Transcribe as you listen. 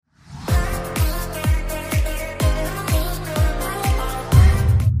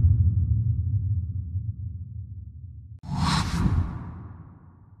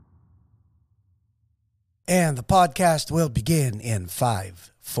And the podcast will begin in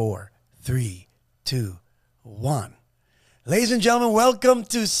 5, 4, 3, 2, 1. Ladies and gentlemen, welcome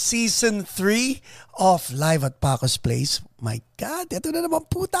to Season 3 of Live at Paco's Place. My God, ito na naman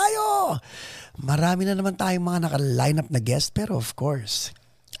po tayo. Marami na naman tayong mga naka-line up na guest, pero of course,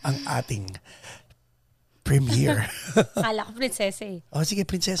 ang ating premiere. Kala ko prinsesa eh. Oh, sige,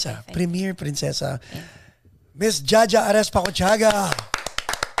 prinsesa. Premiere prinsesa. Miss Jaja Arespacochaga.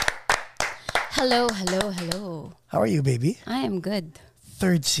 Hello. How are you, baby? I am good.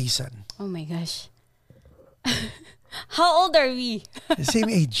 Third season. Oh my gosh. How old are we? Same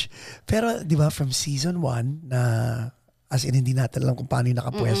age. Pero, di ba, from season 1 na, as in, hindi natin alam kung paano yung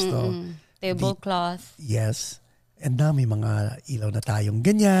nakapwesto. Tablecloth. Yes. And now, may mga ilaw na tayong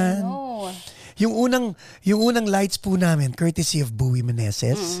ganyan. No. Yung unang lights po namin, courtesy of Bowie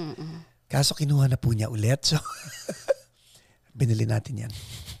Meneses. Kaso, kinuha na po niya ulit. So, binili natin yan.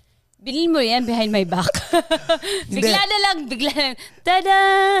 Binili mo yan behind my back. bigla na. Tada!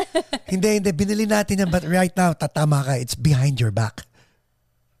 Hindi. Binili natin yan. But right now, tatama ka. It's behind your back.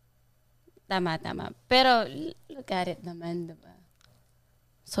 Tama. Pero, look at it naman, diba?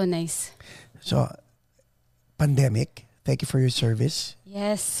 So nice. So, pandemic, thank you for your service.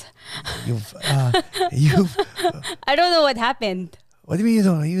 Yes. You've I don't know what happened. What do you mean you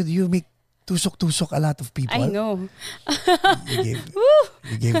don't know? You make tusok-tusok a lot of people. I know.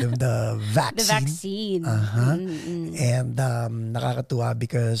 You gave them the vaccine. The vaccine. And nakakatuwa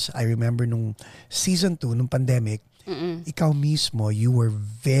because I remember nung season 2, nung pandemic, ikaw mismo, you were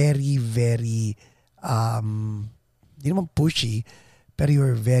very, very, hindi naman pushy, pero you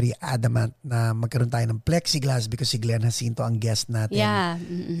were very adamant na magkaroon tayo ng plexiglass because si Glenn Jacinto ang guest natin. Yeah.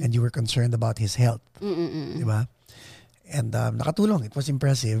 And you were concerned about his health. Diba? And nakatulong. It was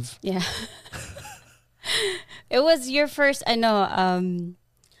impressive. Yeah. It was your first,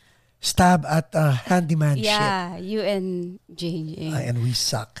 stab at handyman shit. Yeah, you and JJ. And we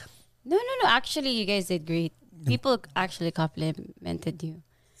suck. No. Actually, you guys did great. People actually complimented you.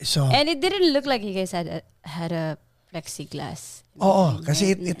 So, and it didn't look like you guys had a plexiglass.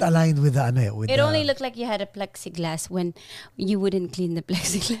 Kasi it aligned with the It only looked like you had a plexiglass when you wouldn't clean the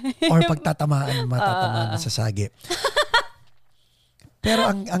plexiglass. Or pagtatamaan na sa sagi. Pero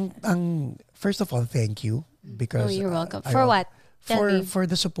ang first of all, thank you because you're welcome. For what? For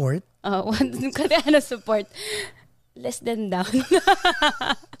the support. Ano support? Less than down.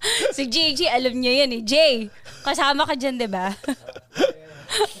 Si JJ, alam niya yan eh. Jay, kasama ka dyan, diba?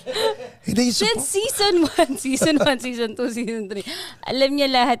 Since season 1, season 2, season 3. Alam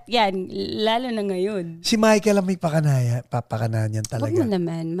niya lahat yan. Lalo na ngayon. Si Michael ang may papakanayan yan talaga. Huwag mo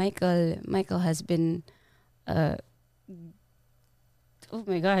naman. Michael has been oh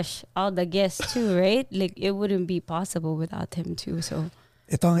my gosh, all the guests too, right? Like, it wouldn't be possible without him too, so.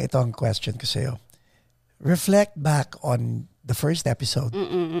 Ito ang question ko sa'yo. Reflect back on the first episode.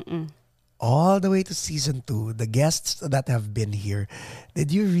 All the way to season 2, the guests that have been here,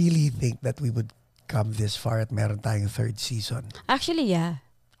 did you really think that we would come this far at meron tayong third season? Actually, yeah.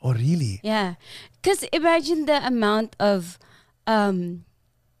 Oh, really? Yeah. Because imagine the amount of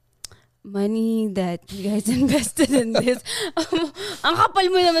money that you guys invested in this. Ang kapal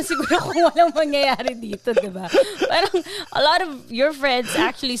mo naman siguro kung walang mangyayari dito, diba? Parang a lot of your friends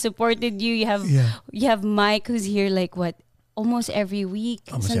actually supported you. You have Mike who's here like what? Almost every week.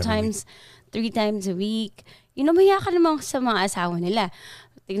 Sometimes 3 times a week. Maya ka naman sa mga asawa nila.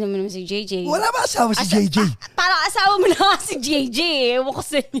 Tignan mo naman si JJ. Wala ba asawa si JJ? Parang asawa mo na nga si JJ. Ewan ko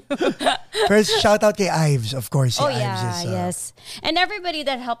sa inyo. First, shout out kay Ives, of course. Si Ives is, yes. And everybody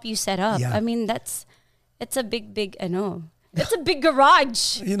that helped you set up. Yeah. I mean, it's a big, it's a big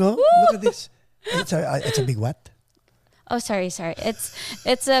garage. Look at this. It's a big what? Oh, sorry.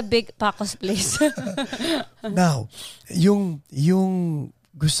 It's a big Paco's Place. Now, yung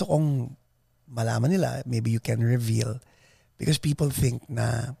gusto kong malaman nila, maybe you can reveal, because people think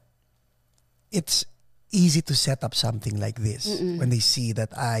na it's easy to set up something like this when they see that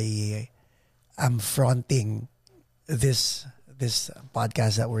I am fronting this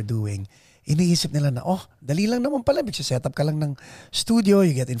podcast that we're doing. Iniisip nila na, dali lang naman pala. Set up ka lang ng studio,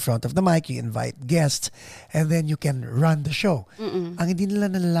 you get in front of the mic, you invite guests, and then you can run the show. Ang hindi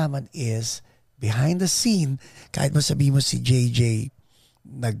nila nalalaman is, behind the scene, kahit masabi mo si JJ,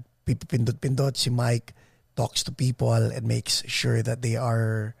 nagpipindot-pindot, si Mike talks to people and makes sure that they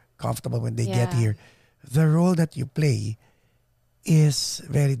are comfortable when they get here. The role that you play is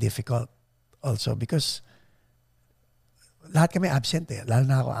very difficult also because lahat kami absent eh. Lalo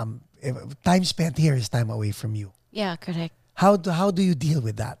na ako, time spent here is time away from you. Yeah, correct. How do you deal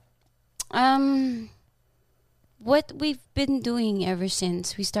with that? what we've been doing ever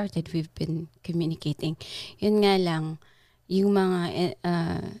since we started, we've been communicating. Yun nga lang, yung mga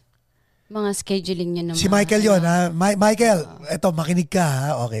scheduling nyo Si Michael yun, ha? Michael, eto, makinig ka,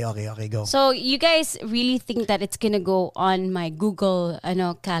 ha? Okay, go. So, you guys really think that it's gonna go on my Google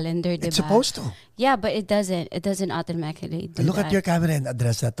calendar, diba? It's supposed to. Yeah, but it doesn't. It doesn't automatically do Look that. at your camera and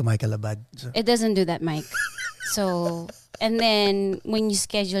address that to Michael Abad. So. It doesn't do that, Mike. So, and then, when you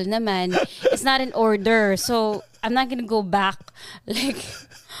schedule naman, it's not in order. So, I'm not gonna go back, like,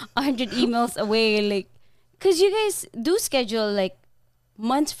 100 emails away, like, because you guys do schedule, like,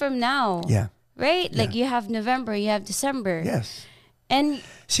 months from now. Yeah. Right? Yeah. Like you have November, you have December. Yes. And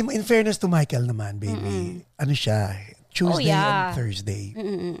in fairness to Michael naman, baby, ano siya, Tuesday and Thursday.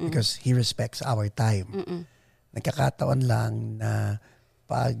 Because he respects our time. Nagkakataon lang na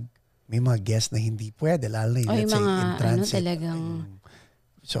pag may mga guests na hindi pwede, lalo na let's say in transit. Talagang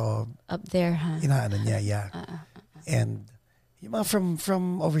so, up there, ha? Inaano niya, yeah. And yung mga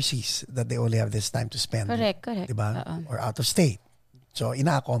from overseas that they only have this time to spend. Correct. Diba? Or out of state. So,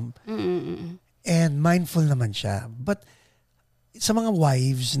 ina-accom. And mindful naman siya. But, sa mga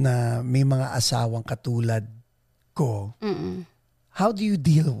wives na may mga asawang katulad ko, how do you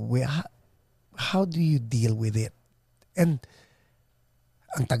deal with it? And,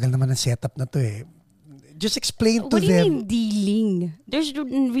 ang tagal naman ng setup na to eh. Just explain to them. What do you mean dealing? There's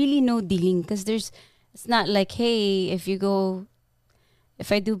really no dealing because it's not like, hey, if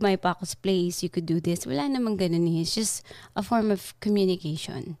I do my Paco's place, you could do this. Wala namang ganun eh. It's just a form of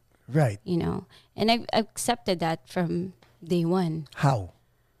communication. Right. You know? And I've accepted that from day one. How?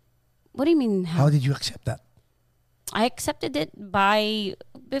 What do you mean how? How did you accept that? I accepted it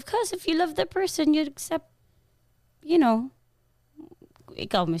because if you love the person, you accept,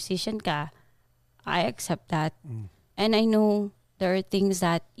 ikaw musician ka. I accept that. And I know there are things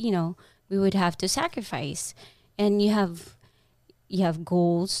that, we would have to sacrifice. And you have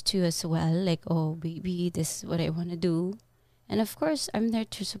goals too as well. Like, oh, baby, this is what I want to do. And of course, I'm there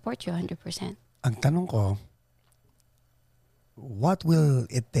to support you 100%. Ang tanong ko, what will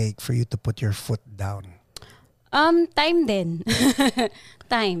it take for you to put your foot down? Time din.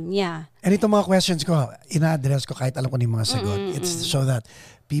 Time, yeah. And itong mga questions ko, ina-address ko kahit alam ko na yung mga sagot. It's so that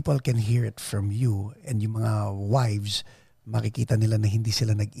people can hear it from you and yung mga wives, makikita nila na hindi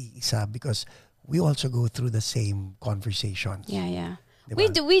sila nag-iisa because we also go through the same conversations. Yeah.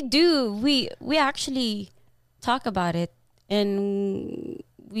 Diba? We do. We actually talk about it and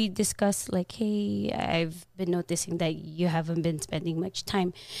we discuss like, hey, I've been noticing that you haven't been spending much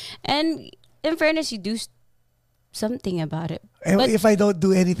time. And in fairness, you do something about it. But if I don't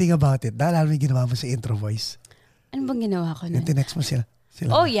do anything about it, dahil alam mo yung ginawa mo sa intro voice. Ano bang ginawa ko nun? Yung tinext mo sila.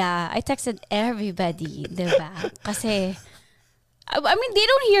 Oh yeah, I texted everybody, diba? Kasi, I mean, they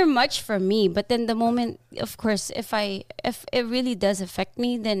don't hear much from me, but then the moment, of course, if it really does affect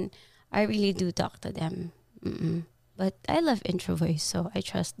me, then I really do talk to them. But I love intro voice, so I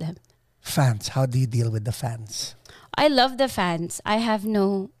trust them. Fans, how do you deal with the fans? I love the fans. I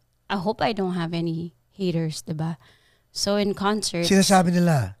hope I don't have any haters, diba? So in concerts, sinasabi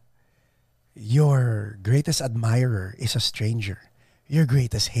nila, your greatest admirer is a stranger. Your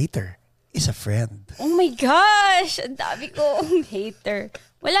greatest hater is a friend. Oh my gosh! Ang dami kong hater.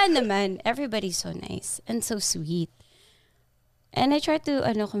 Wala naman. Everybody's so nice and so sweet. And I try to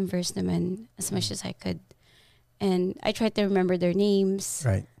converse naman as much as I could. And I try to remember their names.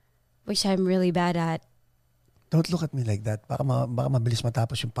 Right. Which I'm really bad at. Don't look at me like that. Baka mabilis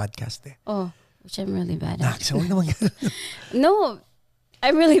matapos yung podcast eh. Oh, which I'm really bad at. Huwag naman No,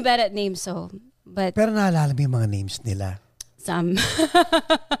 I'm really bad at names, so. But pero naalala mo yung mga names nila? Some. I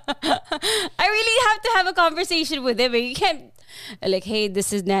really have to have a conversation with him. You can't, like, hey, this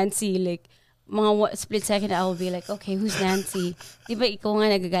is Nancy. Like, mga split second, I will be like, okay, who's Nancy? Diba, ikaw nga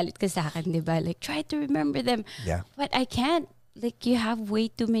nagagalit ka sa akin, diba? Like, try to remember them. Yeah. But I can't. Like, you have way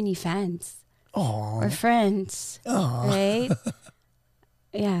too many fans. Aww. Or friends. Aww. Right?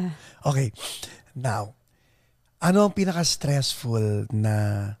 Yeah. Okay. Now, anong pinaka-stressful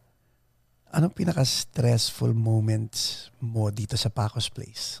moments mo dito sa Paco's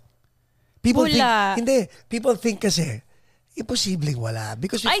Place? People think kasi, imposibleng wala.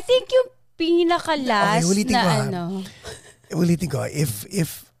 Because I think yung pinaka-last ulitin ko,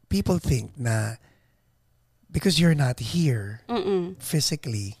 if people think na because you're not here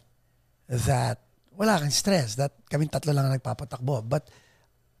physically, that wala kang stress, that kaming tatlo lang ang nagpapatakbo. But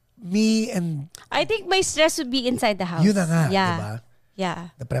me and... I think my stress would be inside the house. Yun na nga, yeah. diba? Yeah.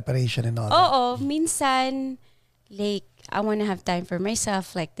 The preparation and all that. Oo, minsan, like, I want to have time for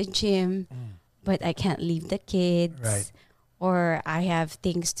myself, like the gym, but I can't leave the kids. Right. Or I have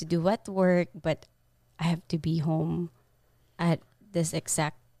things to do at work, but I have to be home at this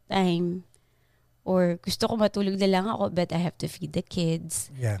exact time. Or gusto ko matulog na lang ako but I have to feed the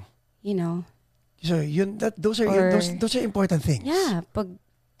kids. Yeah. You know. So those are important things. Yeah, pag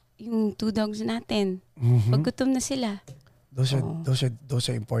yung 2 dogs natin, pag gutom na sila. Those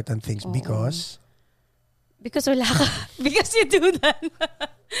are important things because wala ka. Because you do that.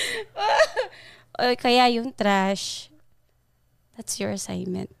 Kaya yung trash, that's your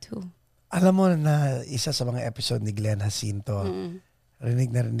assignment too. Alam mo na isa sa mga episode ni Glenn Jacinto,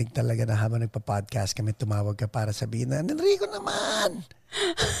 rinig talaga na habang nagpa-podcast kami, tumawag ka para sabihin na, Enrico naman!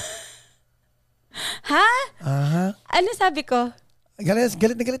 Ha? Ano sabi ko? Galit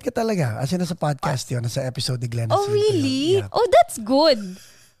na galit ka talaga. As in, nasa podcast yun, nasa episode ni Glenn Jacinto. Oh, really? Yeah. Oh, that's good.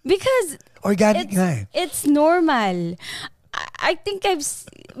 Because organic nga eh. It's normal. I think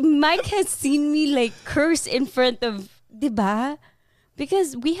Mike has seen me like curse in front of, diba?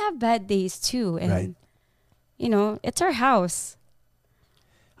 Because we have bad days too. And, you know, it's our house.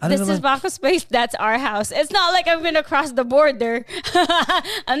 This is Paco's place. That's our house. It's not like I'm gonna cross the border.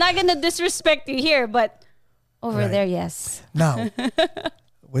 I'm not gonna disrespect you here, but over there, yes. Now,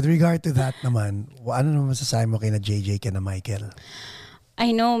 with regard to that naman, ano naman masasabi mo kay na JJ kay na Michael?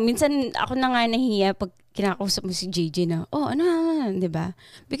 I know. Minsan ako na nga nahiya pag kinakausap mo si JJ na, di ba?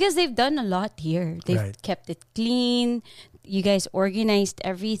 Because they've done a lot here. They've kept it clean. You guys organized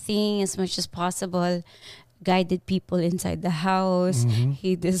everything as much as possible. Guided people inside the house.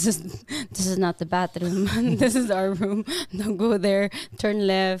 This is not the bathroom. This is our room. Don't go there. Turn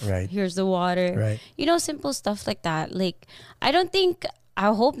left. Here's the water. You know, simple stuff like that. Like, I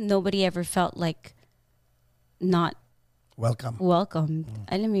hope nobody ever felt like not welcome.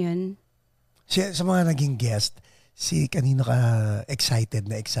 Alam mo yun? Sa mga naging guest, kanino ka excited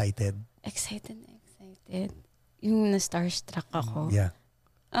na excited? Excited na excited. Yung na-starstruck ako. Yeah.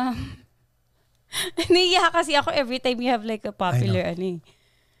 Naiiyak kasi ako every time you have like a popular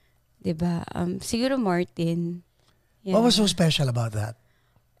diba? Siguro Martin. Yeah. What was so special about that?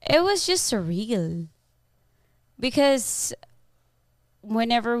 It was just surreal. Because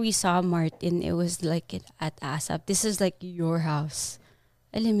whenever we saw Martin, it was like at ASAP. This is like your house.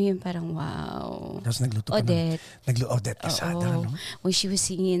 Alam mo yun, parang wow. Tapos nagluto ka Odette. Odette Quesada, no? When she was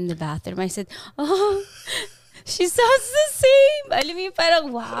singing in the bathroom, I said, she sounds the same. Alam mo,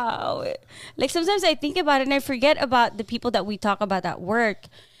 parang wow. Like sometimes I think about it and I forget about the people that we talk about at work.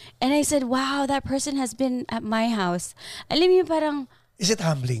 And I said, wow, that person has been at my house. Alam mo, parang... Is it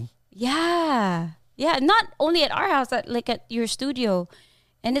humbling? Yeah. Yeah, not only at our house, like at your studio.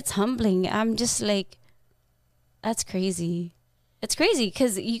 And it's humbling. I'm just like, that's crazy. It's crazy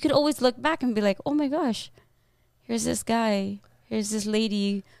because you could always look back and be like, oh my gosh, here's this guy. Here's this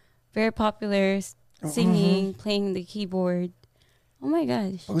lady, very popular, singing, playing the keyboard. Oh my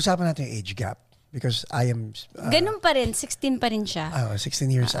gosh. Pag-usapan natin yung age gap because I am... Ganun pa rin, 16 pa rin siya. 16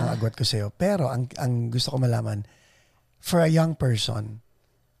 years ang agwat ko sa'yo. Pero ang gusto ko malaman, for a young person,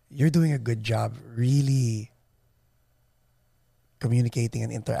 you're doing a good job really communicating and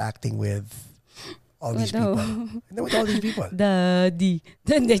interacting with all these people. With all these people. Daddy.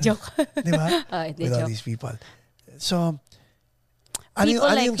 Hindi, joke. Di ba? With all these people. So, like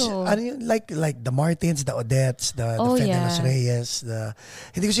the Martins, the Odettes, the Fedelos Reyes,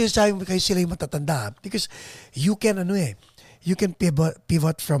 hindi ko sinasabi kayo sila yung matatanda because you can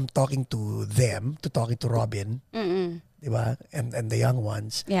pivot from talking to them to talking to Robin. Di ba? And the young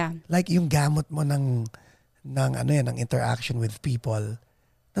ones. Yeah. Like yung gamot mo ng interaction with people.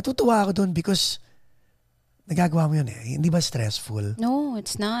 Natutuwa ako doon because nagagawa mo yun eh. Hindi ba stressful? No,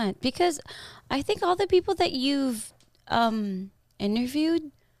 it's not. Because I think all the people that you've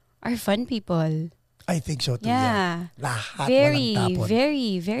interviewed are fun people. I think so too. Yeah. Lahat very, walang tapon.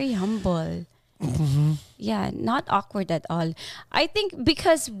 very, very humble. Yeah, not awkward at all. I think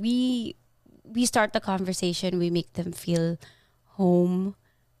because we start the conversation, we make them feel home.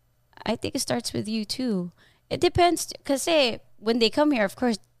 I think it starts with you too. It depends because when they come here, of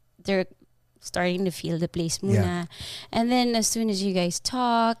course, they're starting to feel the place muna. And then as soon as you guys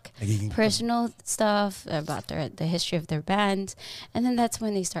talk, personal stuff about the history of their bands, and then that's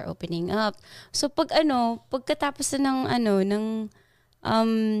when they start opening up. So pagkatapos ng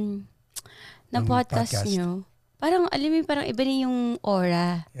podcast nyo, parang parang iba na yung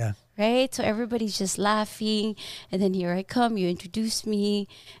aura. Yeah. Right? So everybody's just laughing, and then here I come, you introduce me,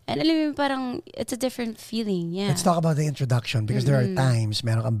 and parang it's a different feeling. Yeah. Let's talk about the introduction because there are times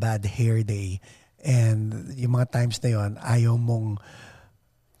meron kang bad hair day and yung mga times na yon ayaw mong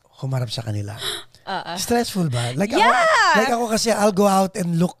humarap sa kanila. Stressful ba? Like ako kasi I'll go out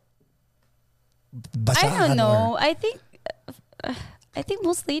and look basa. I don't know. I think I think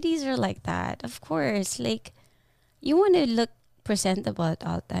most ladies are like that. Of course. Like, you want to look presentable at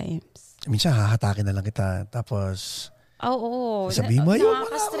all times. Minsan, hahatakin na lang kita. Tapos, Oo. sabihin mo,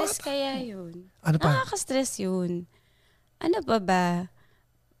 Nakaka-stress kaya yun. Ano pa? Nakaka-stress yun. Ano ba?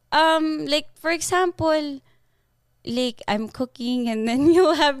 Like, for example, like, I'm cooking and then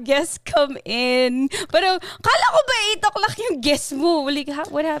you'll have guests come in. Pero, kala ko ba 8 o'clock yung guests mo? Like,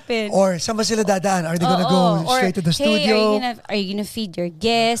 what happened? Or, saan ba sila dadaan? Are they gonna go straight to the Hey, studio? are you gonna feed your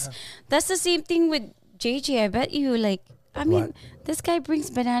guests? That's the same thing with JJ. I bet you, like, I mean, this guy brings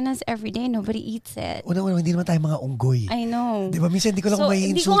bananas every day. Nobody eats it. Una, hindi naman tayo mga unggoy. I know. Di ba? Minsan hindi ko lang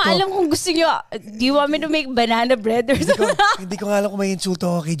may hindi insulto. ko nga alam kung gusto nyo. Do you want me to make banana bread or something? Hindi ko nga alam kung may insulto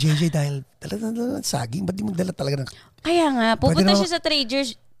ako kay JJ dahil dala saging. Ba't di magdala talaga ng... Kaya nga, pupunta siya sa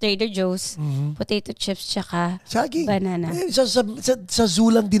Trader Joe's, potato chips, tsaka saging. Banana. Sa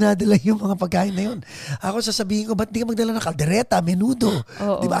zoo lang dinadala yung mga pagkain na yun. Ako sasabihin ko, ba't di ka magdala ng kaldereta, menudo,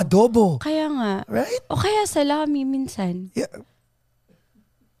 di ba, adobo? Kaya nga. Right? O kaya salami minsan. Yeah.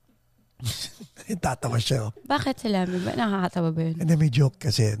 Tatawa siya. Bakit salami? Ba nakakatawa ba yun? And then may joke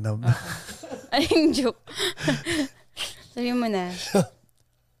kasi. Ay, yung joke. Sabihin mo na.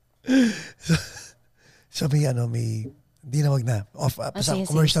 So may hindi na wag na. Off, sa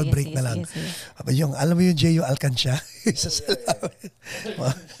commercial break na lang. Sige. Yung, alam mo yung J.U. Alcancia? Sa salamin.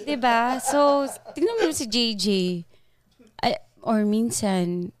 Diba? So, tingnan mo si JJ. Or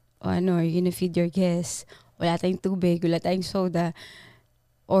minsan, you're gonna feed your guests. Wala tayong tubig, wala tayong soda.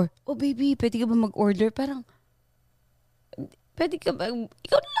 Or, baby, pwede ka ba mag-order? Parang, pwede ka ba?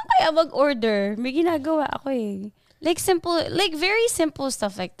 Ikaw na lang kaya mag-order. May ginagawa ako eh. Like very simple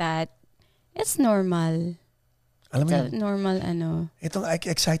stuff like that. It's normal. Alam mo It's normal, Itong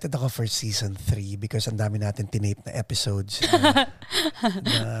excited ako for season 3 because ang dami natin tinape na episodes.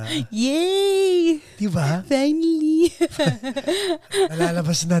 Yay! Diba? Finally!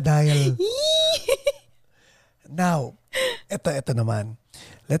 Nalalabas na dahil... Now, ito naman.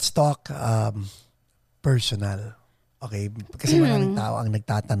 Let's talk personal. Okay? Kasi maraming tao ang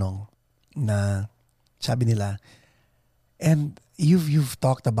nagtatanong na sabi nila, and you've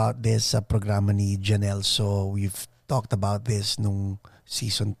talked about this sa programa ni Janelle, so we've talked about this nung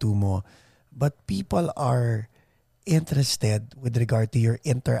season 2 mo, but people are interested with regard to your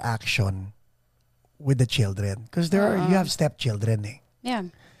interaction with the children because you have stepchildren eh. Yeah.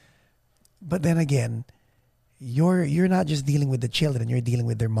 But then again, you're not just dealing with the children, you're dealing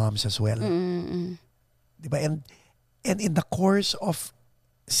with their moms as well. Diba? And in the course of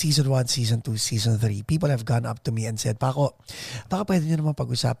season 1, season 2, season 3, people have gone up to me and said, Paco, baka pwede nyo naman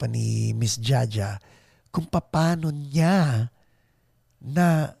pag-usapan ni Miss Jaja kung paano niya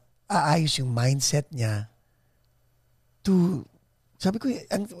na aayos yung mindset niya to, sabi ko,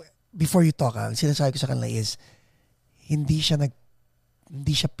 before you talk, ang sinasabi ko sa kanila is, hindi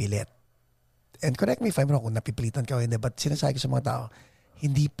siya pilit. And correct me if I'm wrong kung napipilitan ka o hindi, but sinasabi ko sa mga tao,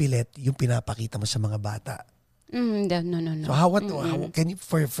 hindi pilit yung pinapakita mo sa mga bata. No. So how can you,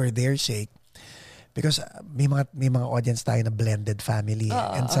 for their sake, because may mga audience tayo na blended family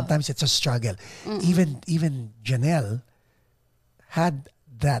and sometimes it's a struggle. Even Janelle had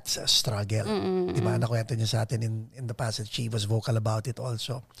that struggle. Diba? Nakwento niya sa atin in the past that she was vocal about it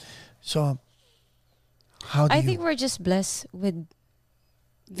also. So I think we're just blessed with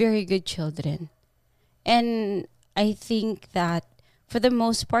very good children. And I think that for the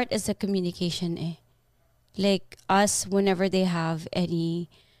most part it's a communication Like us, whenever they have any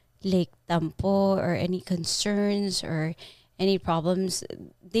like tampo or any concerns or any problems,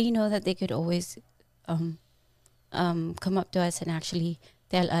 they know that they could always come up to us and actually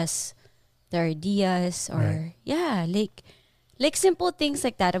tell us their ideas or like simple things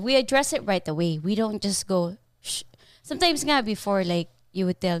like that. If we address it right away, we don't just go sometimes nga before, like, you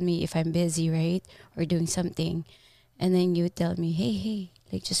would tell me if I'm busy, right? Or doing something. And then you would tell me, hey,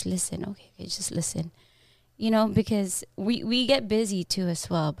 like, just listen. Okay, just listen. You know, because we get busy too as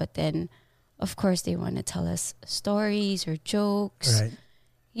well. But then, of course, they want to tell us stories or jokes. Right.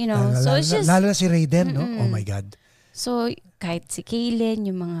 You know, so it's just... Lalo na si Raiden, no? Oh my God. So, kahit si Kaylin,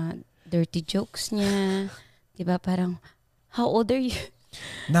 yung mga dirty jokes niya, diba, parang, how old are you?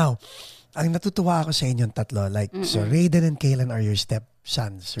 Now, ang natutuwa ako sa inyong tatlo, like, so Raiden and Kaylin are your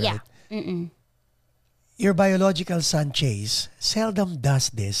stepsons, right? Yeah. Your biological son, Chase, seldom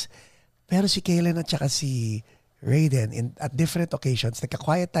does this. Pero si Kaylin at saka si Raiden, at different occasions,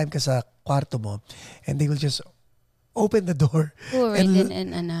 nagka-quiet time ka sa kwarto mo, and they will just open the door. Oh, Raiden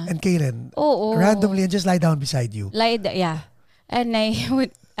and Kaylin, randomly, and just lie down beside you. Yeah. And I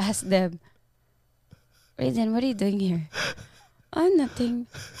would ask them, Raiden, what are you doing here? Oh, nothing.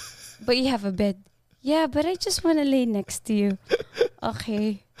 But you have a bed. Yeah, but I just want to lay next to you.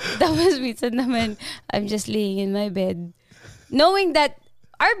 Okay. Tapos minsan naman, I'm just laying in my bed. Knowing that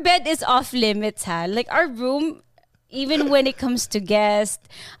our bed is off limits, ha? Like our room, even when it comes to guests,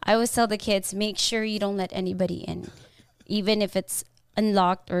 I always tell the kids, make sure you don't let anybody in. Even if it's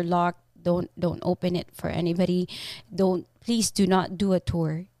unlocked or locked, don't open it for anybody. Please do not do a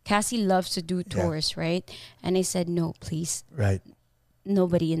tour. Cassie loves to do tours, right? And I said, no, please. Right.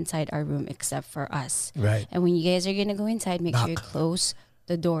 Nobody inside our room except for us. Right. And when you guys are gonna go inside, make sure you close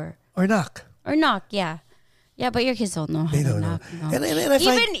the door. Or knock. Or knock, yeah. Yeah, but your kids don't know how They to don't know. knock. No. And I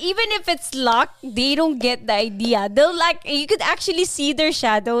find, Even if it's locked, they don't get the idea. They'll you could actually see their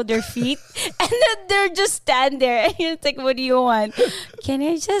shadow, their feet, and then they're just stand there. And it's like, what do you want? Can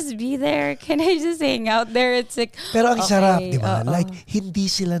I just be there? Can I just hang out there? It's like, pero ang okay, sarap, di ba? Like, hindi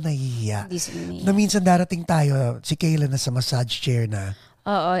sila nahihiya. Hindi sila nahihiya. Na minsan darating tayo, si Kayla na sa massage chair na.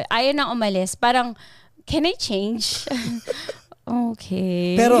 Oo, ayaw na umalis. Parang, can I change?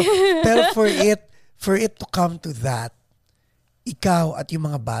 Okay. Pero for it to come to that, ikaw at yung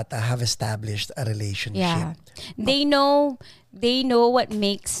mga bata have established a relationship. Yeah. They know what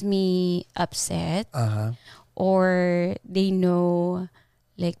makes me upset. Uh-huh. Or they know,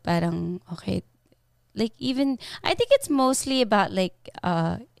 like, parang, okay, like, even, I think it's mostly about, like,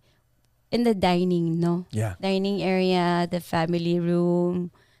 in the dining, no? Yeah. Dining area, the family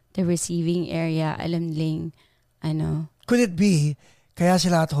room, the receiving area, alam ling, ano. Could it be, kaya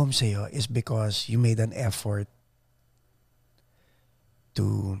sila at home sa'yo is because you made an effort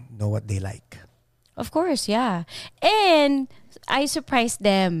to know what they like? Of course, yeah. And I surprise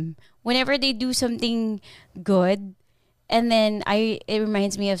them whenever they do something good, and then it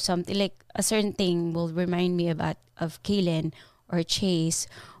reminds me of something, like a certain thing will remind me of Kaylin or Chase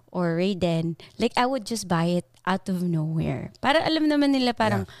or Raiden. Like, I would just buy it out of nowhere. Para alam naman nila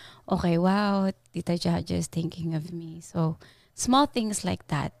parang, okay, wow, Tita Jaja is thinking of me. So, small things like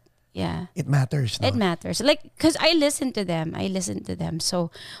that. Yeah. It matters, no? It matters. Like, because I listen to them.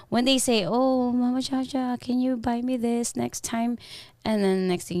 So, when they say, oh, Mama Jaja, can you buy me this next time? And then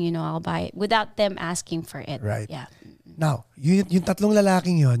next thing you know, I'll buy it without them asking for it. Right. Yeah. Now, yung tatlong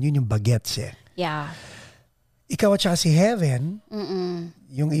lalaking yun yung bagets eh. Yeah. Ikaw at saka si Heaven,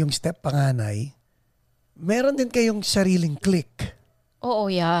 yung step panganay, meron din kayong sariling click.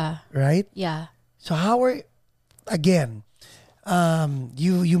 Oh, yeah. Right? Yeah. So again,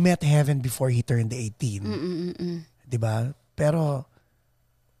 you met Heaven before he turned 18. Diba? Pero,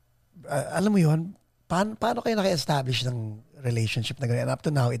 alam mo yun, paano kayo naka-establish ng relationship na ganyan? Up to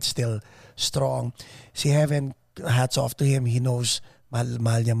now, it's still strong. Si Heaven, hats off to him. He knows,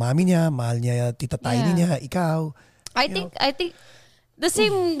 mahal niya mami niya, mahal niya tita Tiny niya, ikaw. I think the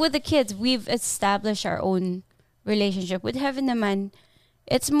same with the kids. We've established our own relationship. With Heaven naman,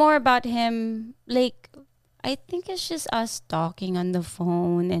 it's more about him, like, I think it's just us talking on the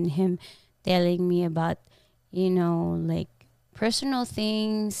phone and him telling me about, like, personal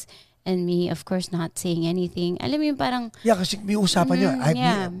things, and me, of course, not saying anything. Alam mo yung parang... Yeah, kasi may usapan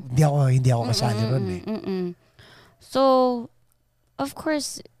niya. Hindi ako kasali ron eh. So, of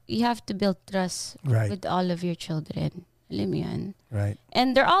course, you have to build trust with all of your children. Alam mo yan? Right.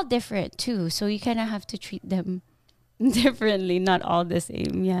 And they're all different too. So, you kind of have to treat them differently, not all the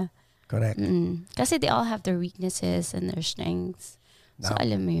same. Yeah. Correct. Kasi they all have their weaknesses and their strengths. So,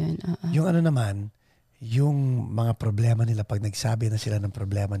 alam mo yun. Yung naman, yung mga problema nila, pag nagsabi na sila ng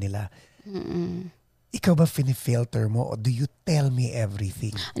problema nila, ikaw ba filter mo, or do you tell me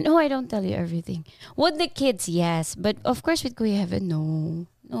everything? No, I don't tell you everything. With the kids, yes. But of course, with Kuya Heaven,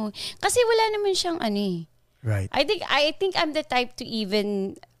 no. Kasi wala naman siyang Right. I think I'm the type to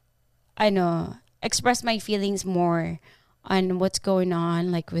even, express my feelings more on what's going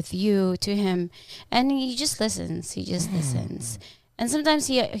on, like with you, to him. And he just listens. And sometimes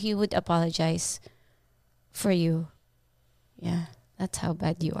he would apologize for you. Yeah, that's how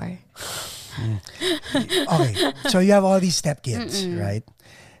bad you are. Okay, so you have all these stepkids, right?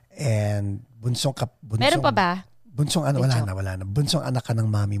 And bunsong Meron pa ba? Bunsong wala na. Bunsong anak ka ng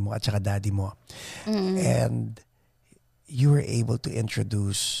mami mo at saka daddy mo. And you were able to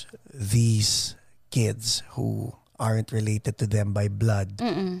introduce these kids who aren't related to them by blood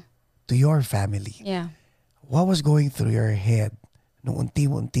to your family. Yeah. What was going through your head nung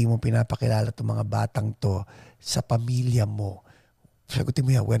unti-unti mo pinapakilala itong mga batang to sa pamilya mo? Sagutin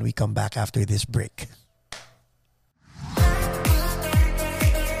mo yan when we come back after this break.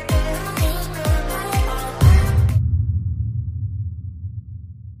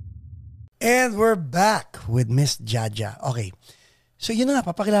 And we're back with Miss Jaja. Okay. So yun na nga,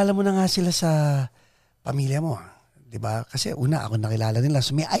 papakilala mo na nga sila sa pamilya mo. 'Di ba? Kasi una ako nakilala nila.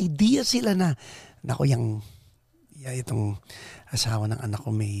 So may idea sila na nako yung yeah, itong asawa ng anak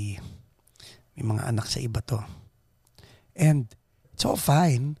ko may mga anak sa iba to. And it's all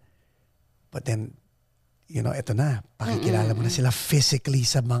fine. But then, ito na. Pakikilala mo na sila physically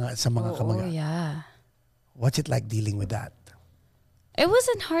sa mga kamag-anak. Oh, yeah. What's it like dealing with that? It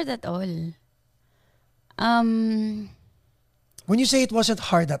wasn't hard at all. When you say it wasn't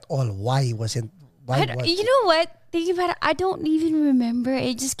hard at all, why wasn't? You know what? Thinking about it, I don't even remember.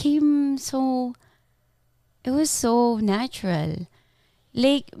 It just came so. It was so natural.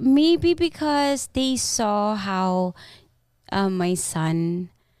 Like maybe because they saw how my son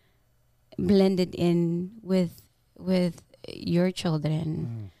blended in with your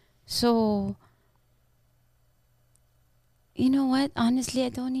children. So you know what? Honestly, I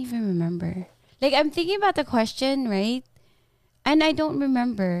don't even remember. Like I'm thinking about the question, right? And I don't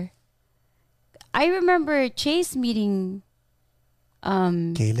remember. I remember Chase meeting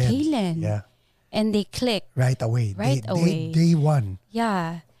Kaylen. Yeah. And they clicked. Right away. Away. Day one.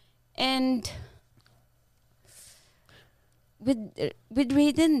 Yeah. And with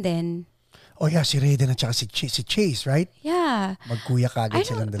Raiden then. Oh yeah, si Raiden at saka si Chase, right? Yeah. Magkuya kagad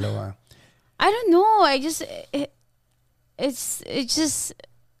silang dalawa. I don't know.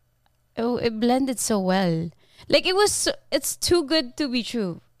 It blended so well. Like it's too good to be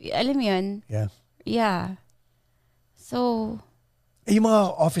true. Alam mo yun? Yeah. Yeah. So. Yung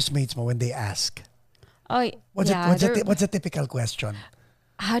mga office mates mo when they ask. Oh, what's a typical question?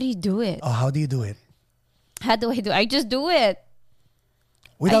 How do you do it? Oh, how do you do it? How do I do it? I just do it.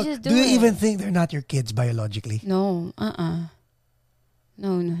 Do you even think they're not your kids biologically? No.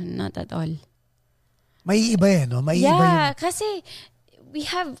 No, not at all. May iba eh, no? May iba yeah, kasi we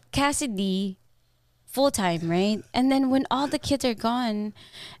have Cassidy full-time, right? And then when all the kids are gone,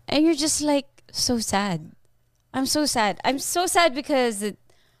 and you're just like so sad. I'm so sad. I'm so sad because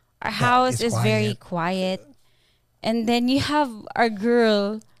our house is very quiet. And then you have our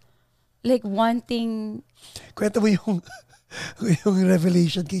girl like wanting... Kwento mo yung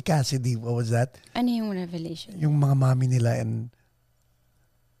revelation kay Cassidy. What was that? Ano yung revelation? Yung mga mami nila and...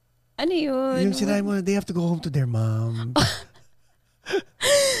 Ano yun? Yung sinabi mo, they have to go home to their mom.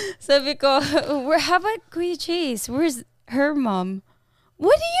 Sabi ko, how about Kuya Chase? Where's her mom?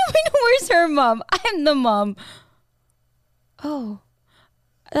 What do you mean, where's her mom? I'm the mom. Oh.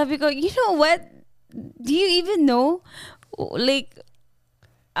 Sabi ko, you know what? Do you even know? Like,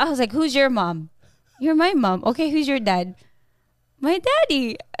 I was like, who's your mom? You're my mom. Okay, who's your dad? My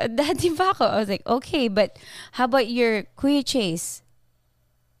daddy. Daddy Paco. I was like, okay, but how about your Kuya Chase?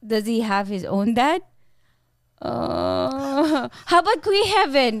 Does he have his own dad? How about Kuya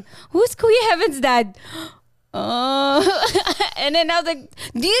Heaven? Who's Kuya Heaven's dad? And then I was like,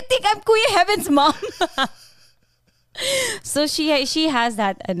 do you think I'm Kuya Heaven's mom? So she has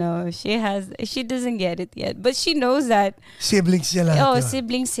that, she doesn't get it yet. But she knows that. Siblings sila. Oh,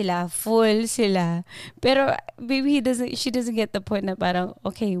 siblings sila. Full sila. Pero maybe she doesn't get the point na parang,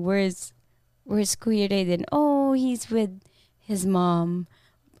 okay, where's Kuya Raiden? Oh, he's with his mom.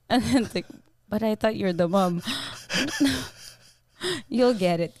 And then it's like, but I thought you're the mom. You'll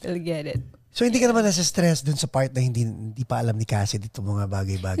get it. So hindi ka naman nasa-stress dun sa part na hindi pa alam ni Cassie dito mga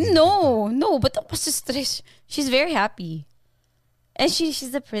bagay-bagay? No, but I was stress. She's very happy. And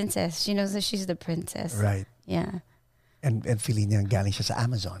she's the princess. She knows that she's the princess. Right. Yeah. And feeling niya galing siya sa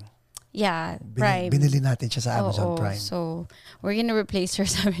Amazon. Yeah, Prime. Binili natin siya sa Amazon Prime. So, we're gonna replace her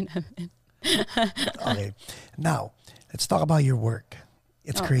sabi namin. Okay. Now, let's talk about your work.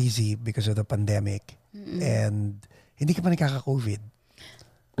 It's crazy because of the pandemic. And hindi ka pa nakaka-COVID.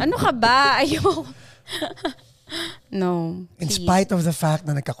 Ano ka ba? Ayoko. No. In spite of the fact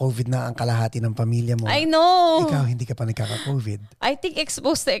na nagka-COVID na ang kalahati ng pamilya mo. I know. Ikaw hindi ka pa nagkaka-COVID. I think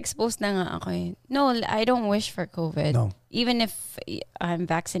exposed na nga ako eh. No, I don't wish for COVID. No. Even if I'm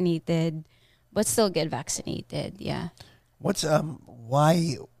vaccinated, but still get vaccinated. Yeah. What's,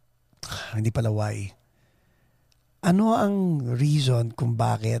 why, hindi pala why. Ano ang reason kung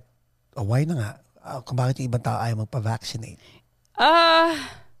bakit, why na nga, kung bakit yung ibang tao ayaw magpa-vaccinate?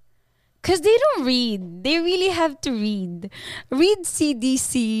 Because they don't read. They really have to read. Read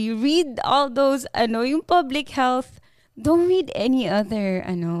CDC. Read all those, yung public health. Don't read any other,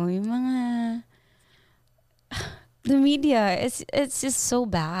 yung mga... The media, it's just so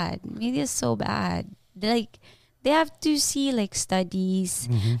bad. Media is so bad. Like, they have to see like studies,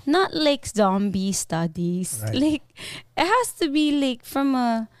 not like zombie studies. Right. Like, it has to be like from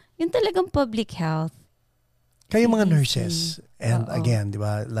yung talagang public health. Kayo mga nurses, and again, di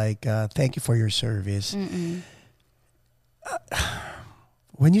ba, like, thank you for your service.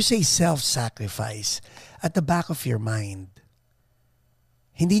 When you say self-sacrifice, at the back of your mind,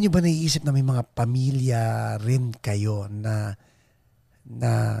 hindi nyo ba naiisip na may mga pamilya rin kayo na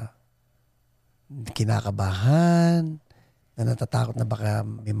kinakabahan, na natatakot na baka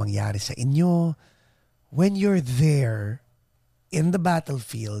may mangyari sa inyo? When you're there in the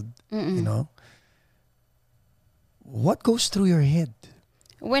battlefield, you know, what goes through your head?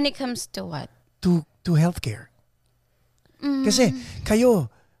 When it comes to what? To healthcare. Kasi kayo,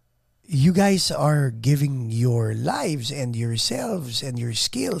 you guys are giving your lives and yourselves and your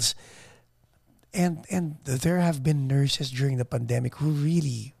skills. And there have been nurses during the pandemic who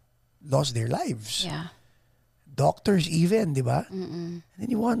really lost their lives. Yeah. Doctors even, di ba? And then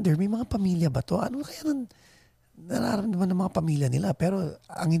you wonder, may mga pamilya ba to? Ano kaya nararamdaman ng mga pamilya nila? Pero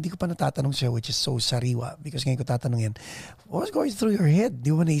ang hindi ko pa natatanong sa'yo, which is so sariwa, because ngayon ko tatanungin, what was going through your head?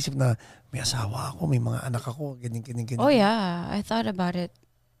 Di mo naisip na may asawa ako, may mga anak ako, ganyan. Oh yeah, I thought about it.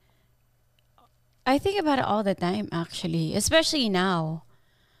 I think about it all the time, actually, especially now.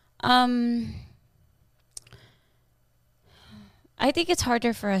 I think it's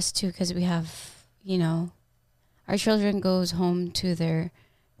harder for us too because we have, you know, our children goes home to their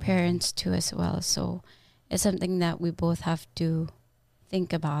parents too as well. So it's something that we both have to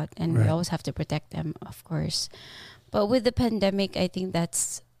think about, and we always have to protect them, of course. But with the pandemic, I think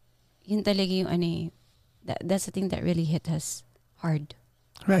that's yun talaga yung that's the thing that really hit us hard.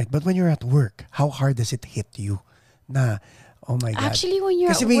 Right, but when you're at work, how hard does it hit you? Na, oh my God. Actually, when you're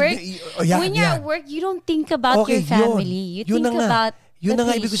Kasi at work, you don't think about your family. You think about yun the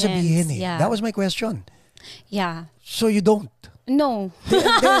na nga ibig ko sabihin eh. Yeah. That was my question. Yeah. So you don't? No.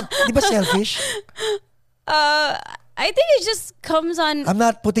 Di ba selfish? I think it just comes on. I'm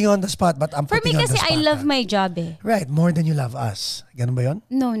not putting you on the spot, but I'm For me putting you on the kasi spot. I love my job eh. Right, more than you love us. Ganun ba yun?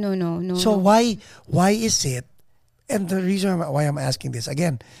 No. So why is it, and the reason why I'm asking this,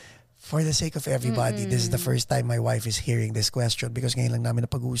 again, for the sake of everybody, this is the first time my wife is hearing this question because ngayon lang namin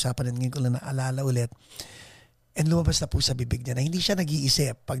napag-uusapan and ngayon ko lang naalala ulit. And lumabas na po sa bibig niya na hindi siya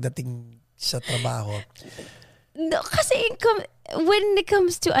nag-iisip pagdating sa trabaho. No, kasi when it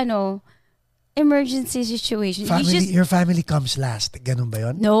comes to emergency situation, Your family comes last. Ganun ba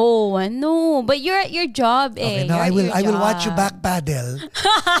yun? No. But you're at your job eh. Okay, now I will watch you back paddle.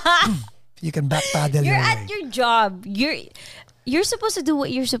 You can back paddle. You're at your job. You're supposed to do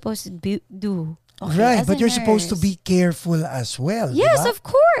what you're supposed to do. Okay, right, but you're supposed to be careful as well. Yes, diba? of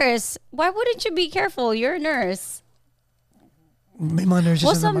course. Why wouldn't you be careful? You're a nurse. May mga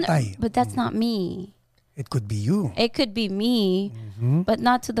nurses na namatay. But that's not me. It could be you. It could be me, but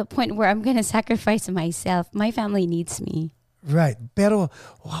not to the point where I'm going to sacrifice myself. My family needs me. Right. Pero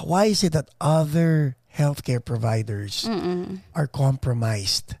why is it that other healthcare providers are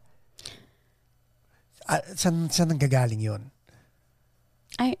compromised? Saan nanggagaling yun?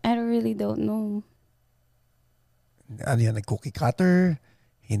 I really don't know. Ano yan, nag-cookie cutter,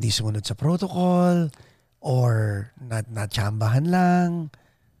 hindi sumunod sa protocol, or natsambahan lang?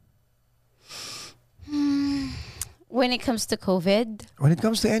 When it comes to COVID? When it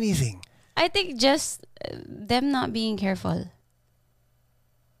comes to anything? I think just them not being careful.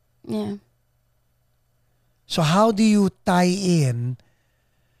 Yeah. So how do you tie in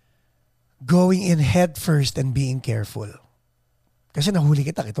going in head first and being careful? Kasi nahuli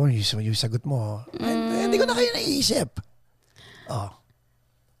kita yung sagot mo. Hindi ko na kayo naisip. Oh.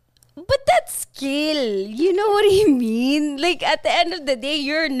 But that's skill. You know what I mean? Like at the end of the day,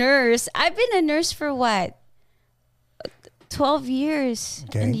 you're a nurse. I've been a nurse for what? 12 years.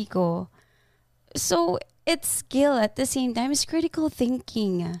 Okay. Enrico. So it's skill at the same time. It's critical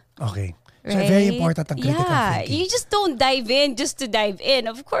thinking. Okay. So Right? very important ang critical thinking. You just don't dive in just to dive in.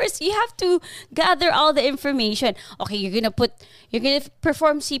 Of course, you have to gather all the information. Okay, you're gonna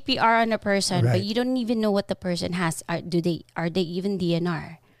perform CPR on a person, but Right. you don't even know what the person has. Are they even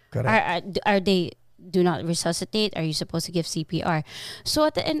DNR? Correct. Are they do not resuscitate? Are you supposed to give CPR? So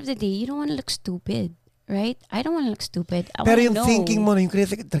at the end of the day, you don't want to look stupid, right? I don't want to look stupid. Pero yung thinking mo, yung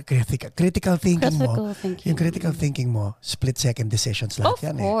critical thinking mo, yung critical thinking mo, split second decisions lahat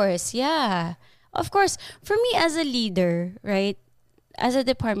yan eh. Of course, yeah. Of course, for me as a leader, right, as a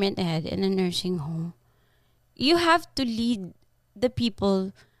department head in a nursing home, you have to lead the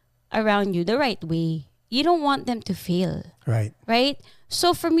people around you the right way. You don't want them to fail. Right. Right?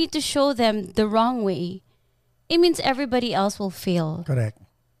 So for me to show them the wrong way, it means everybody else will fail. Correct.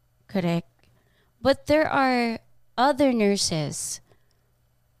 But there are other nurses,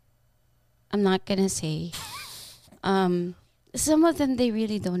 I'm not gonna say, some of them, they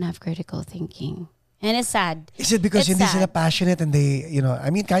really don't have critical thinking. And it's sad. Is it because It's hindi sad. sila passionate and they, I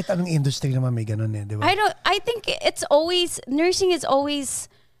mean, kahit anong industry naman may ganun eh, di ba? I think nursing is always,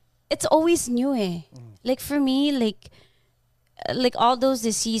 it's always new eh. Like for me, like, like all those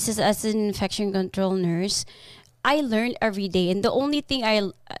diseases as an infection control nurse, I learn every day, and the only thing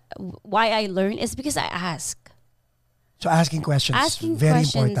why I learn is because I ask. So asking questions very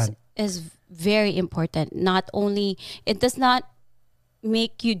important. Is very important. Not only it does not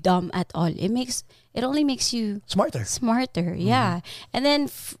make you dumb at all. It only makes you smarter. Yeah. And then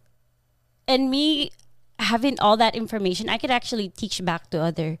and me having all that information, I could actually teach back to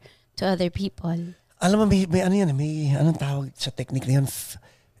other people. Alam mo, may ano yan, may anong tawag sa technique na yun?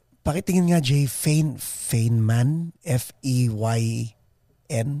 Pakitingin nga, Jay, Feynman,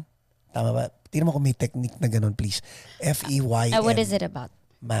 F-E-Y-N. Tama ba? Tingnan mo kung may technique na ganun, please. F-E-Y-N. What is it about?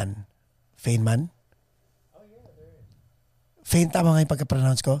 Man. Feynman? Oh, yeah, there is. Feyn, tama nga yung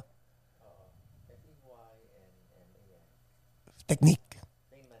pagka-pronounce ko? F-E-Y-N-M-A-N. Technique.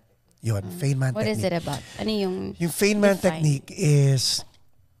 Feynman technique. Yun, Feynman what technique. What is it about? Ano yung Feynman technique is...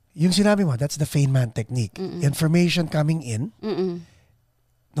 Yung sinabi mo, that's the Feynman technique. Information coming in,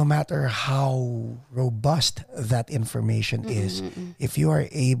 no matter how robust that information is, if you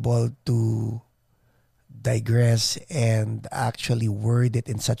are able to digress and actually word it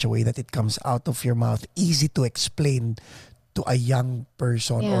in such a way that it comes out of your mouth, easy to explain to a young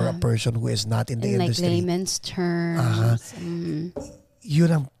person or a person who is not in the industry. Like layman's terms.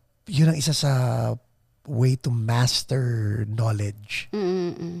 Yun ang isa sa way to master knowledge.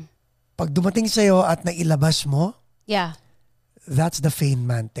 Pag dumating sa'yo at nailabas mo, that's the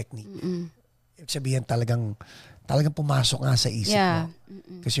Feynman technique. Ibig sabihin talagang pumasok nga sa isip mo.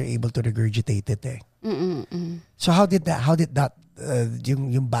 Because you're able to regurgitate it eh. So how did that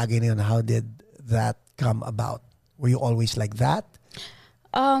yung bagay na yun, how did that come about? Were you always like that?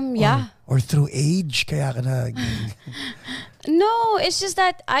 Yeah. Or through age, kaya ka na... No, it's just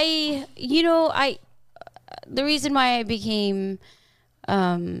that the reason why I became,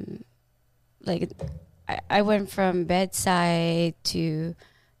 I went from bedside to,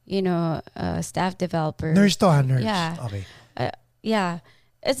 staff developer. Nurse to, nurse. Yeah. Okay. Yeah.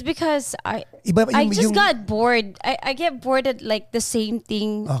 It's because I yung, just got bored. I get bored at like the same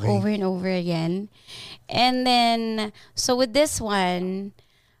thing over and over again. And then, so with this one,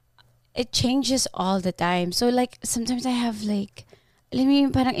 it changes all the time. So like sometimes I have like, alam mo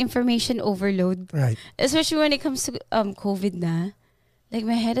yung parang information overload. Right. Especially when it comes to COVID na. Like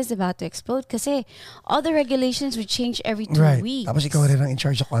my head is about to explode kasi all the regulations would change every 2 weeks. Tapos ikaw rin ang in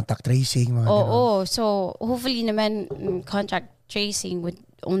charge of contact tracing. Mga ganun. So hopefully naman contact tracing would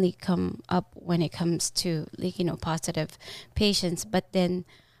only come up when it comes to positive patients. But then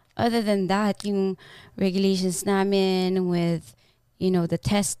other than that, yung regulations namin with, the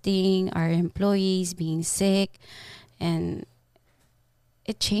testing, our employees being sick, and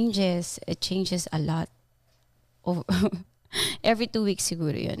it changes a lot. Every 2 weeks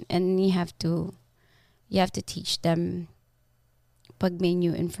siguro yun. And you have to teach them pag may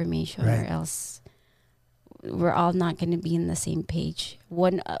new information or else we're all not going to be in the same page.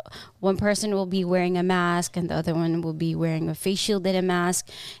 One person will be wearing a mask and the other one will be wearing a face shield and a mask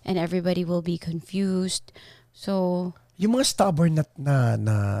and everybody will be confused. So yung mga stubborn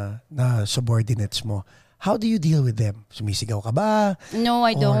na subordinates mo, how do you deal with them? Sumisigaw ka ba? No,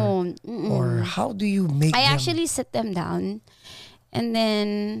 I don't. Or how do you make them? I actually sit them down and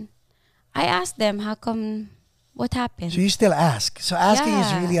then I ask them, how come, what happened? So you still ask. So asking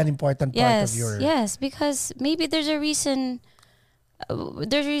is really an important part of your... Yes, because maybe there's a reason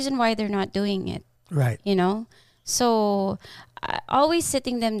why they're not doing it. Right. So always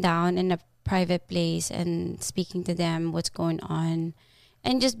sitting them down in a private place and speaking to them what's going on.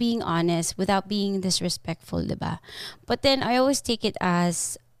 And just being honest without being disrespectful, diba? But then I always take it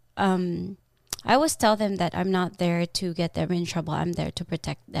as, I always tell them that I'm not there to get them in trouble. I'm there to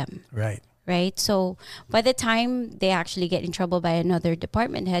protect them. Right. Right? So by the time they actually get in trouble by another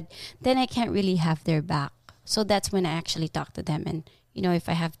department head, then I can't really have their back. So that's when I actually talk to them. And, if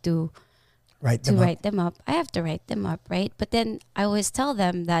I have to write them up, I have to write them up, right? But then I always tell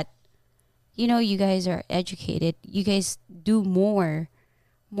them that, you guys are educated. You guys do more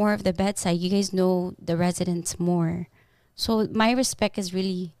of the bedside. You guys know the residents more. So my respect is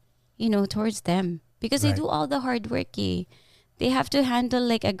really, towards them. Because they do all the hard work eh. They have to handle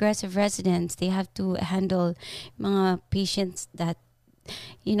like aggressive residents. They have to handle mga patients that,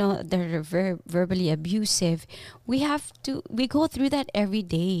 they're verbally abusive. We go through that every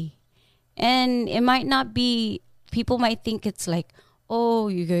day. And it might not be, people might think it's like, oh,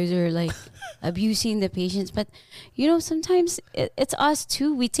 you guys are like abusing the patients. But, sometimes it's us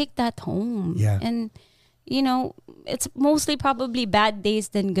too. We take that home. Yeah. And, it's mostly probably bad days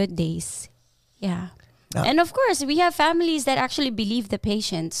than good days. Yeah. And of course, we have families that actually believe the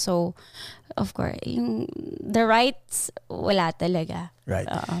patient. So, of course, the rights, wala talaga. Right.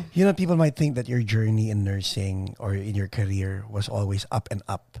 People might think that your journey in nursing or in your career was always up and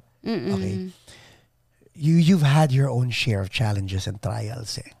up. Okay. You've had your own share of challenges and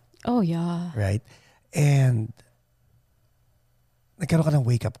trials. Oh, yeah. Right? And nagkaroon ka ng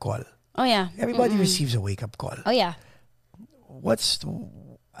wake-up call. Oh, yeah. Everybody receives a wake-up call. Oh, yeah. What's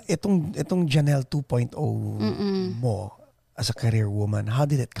itong Janelle 2.0 mo as a career woman? How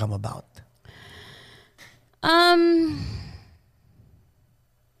did it come about?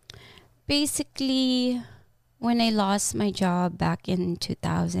 Basically, when I lost my job back in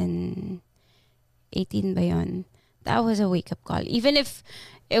 2018 ba yun, that was a wake-up call. Even if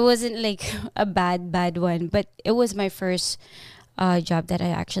it wasn't like a bad one, but it was my first job that I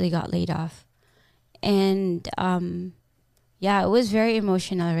actually got laid off. And yeah, it was very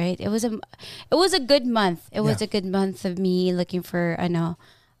emotional, right? It was a good month. It was a good month of me looking for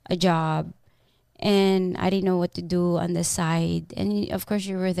a job. And I didn't know what to do on the side. And of course,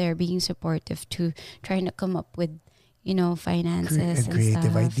 you were there being supportive to trying to come up with, finances and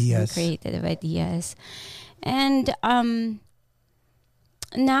creative stuff, ideas. And creative ideas. And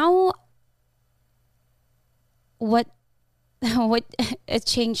now, what it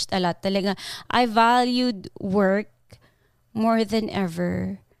changed a lot talaga. I valued work more than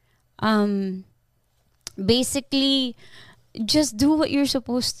ever. Basically, just do what you're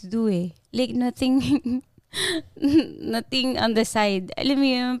supposed to do Like nothing on the side. Alam mo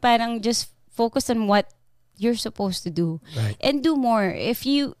yun, parang just focus on what you're supposed to do. Right. And do more. If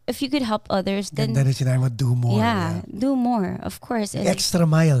you could help others, then Ganda rin sinabi mo, do more. Yeah, do more, of course. And extra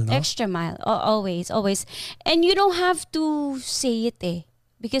mile, no? Extra mile. Always. And you don't have to say it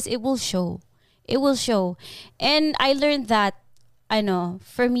because it will show. It will show. And I learned that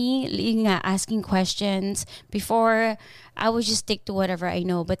for me, asking questions. Before, I would just stick to whatever I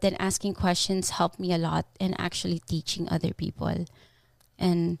know. But then asking questions helped me a lot and actually teaching other people.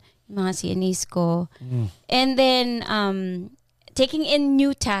 And mga CNAs ko. And then taking in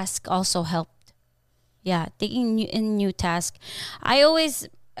new tasks also helped. Yeah, taking in new tasks. I always...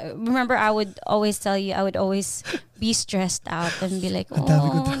 remember, I would always tell you, I would always be stressed out and be like, ang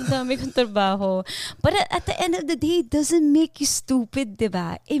dami kong trabaho. But at the end of the day, it doesn't make you stupid,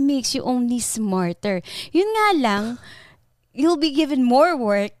 diba? It makes you only smarter. Yun nga lang, you'll be given more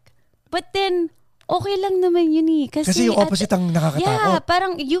work, but then, okay lang naman yun Kasi yung opposite ang nakakatakot. Yeah,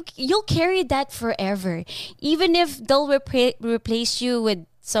 parang you'll carry that forever. Even if they'll replace you with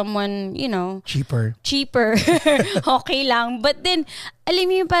someone, cheaper. Okay lang. But then, alam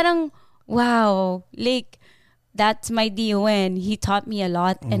mo yung parang, wow, like, that's my DON. He taught me a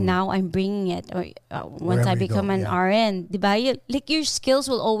lot and now I'm bringing it. Or once I become an RN, diba? Like, your skills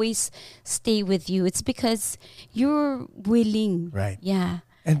will always stay with you. It's because you're willing. Right. Yeah.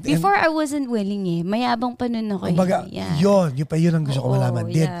 Before, I wasn't willing Mayabang pa nun ako yun ang gusto ko malaman.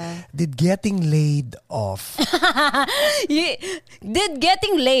 Did getting laid off... Did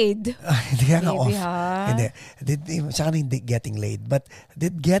getting laid? Hindi ka nga off. Hindi. Saka hindi getting laid. But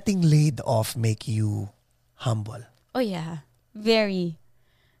did getting laid off make you humble? Oh yeah. Very.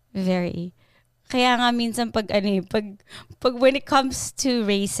 Very. Kaya nga minsan pag when it comes to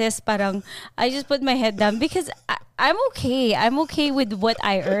races, parang I just put my head down because I'm okay. I'm okay with what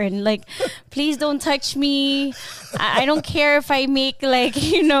I earn. Like, please don't touch me. I don't care if I make like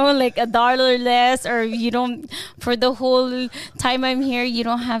 $1 less or you don't, for the whole time I'm here, you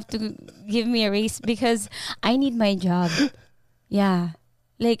don't have to give me a raise because I need my job. Yeah.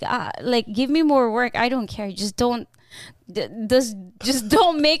 Like give me more work. I don't care. Just don't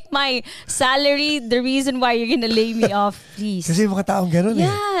make my salary the reason why you're gonna lay me off, please. Kasi mga taong ganun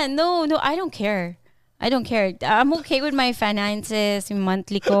no, I don't care. I'm okay with my finances, yung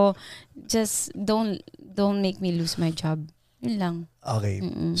monthly ko. Just don't make me lose my job. Yun lang. Okay.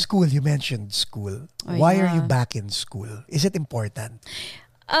 School, you mentioned school. Why are you back in school? Is it important?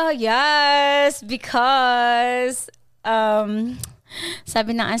 Yes, because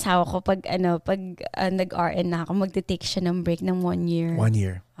sabi ng asawa ko pag nag-RN na ako, magte-take siya ng break ng 1 year. 1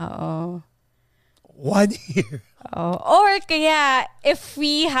 year. Oo. 1 year. Or kaya if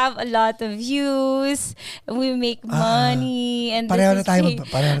we have a lot of views, we make money, and pareho na tayo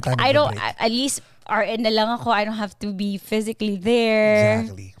I don't. At least RN na lang ako. I don't have to be physically there.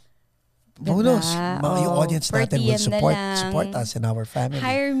 Exactly. Who knows? Yung audience natin will support us and our family.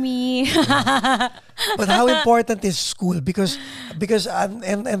 Hire me. But how important is school? Because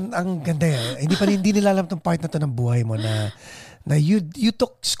and ang ganda hindi nila alam tong part na to ng buhay mo na you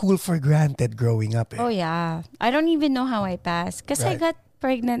took school for granted growing up. Oh yeah. I don't even know how I passed. Because I got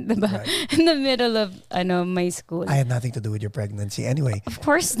pregnant, diba? Right. In the middle of my school. I had nothing to do with your pregnancy. Anyway. Of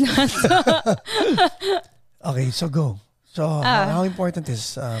course not. Okay, so go. So how important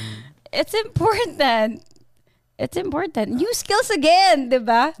is... It's important. It's important. New skills again,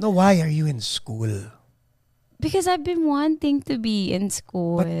 diba? No, why are you in school? Because I've been wanting to be in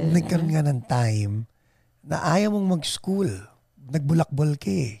school. But nagkaroon nga ng time na ayaw mong mag-school. Nagbulakbol ka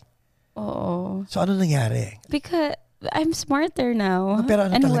eh. Oo. So ano nangyari? Because I'm smarter now. Pero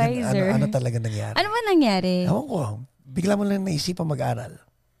ano and talaga, wiser. ano talaga nangyari? Ano ba nangyari? Ewan ko. Bigla mo lang naisipan mag-aral.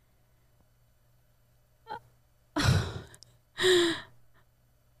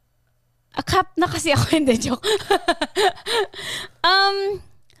 Akap na kasi ako, hindi, joke.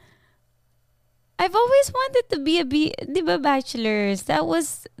 I've always wanted to be di ba, bachelor's. That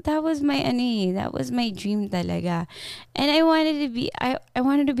was my that was my dream talaga. And I wanted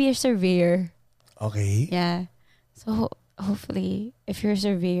to be a surveyor. Okay. Yeah. So hopefully, if you're a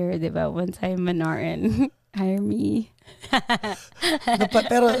surveyor, di ba, once I'm an RN, hire me. No,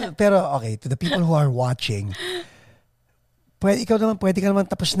 pero okay, to the people who are watching, pwede ka naman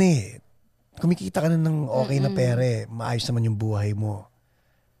tapos na eh. Kumikita ka na ng okay na pere, maayos naman yung buhay mo.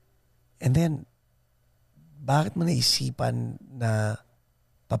 And then, bakit mo naisipan na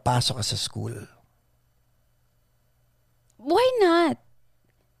papasok ka sa school? Why not?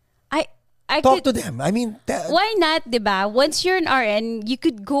 I Talk could, to them. I mean, why not, diba? Once you're an RN, you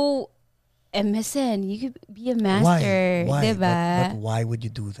could go MSN. You could be a master. Why? Diba? But why would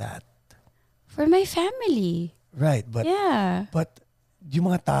you do that? For my family. Right, but yeah. But yung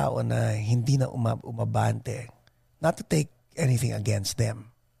mga tao na hindi na umabante, not to take anything against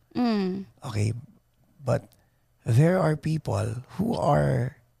them. Okay, but there are people who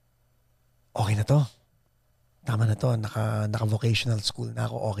are okay na to. Tama na to, naka-vocational school na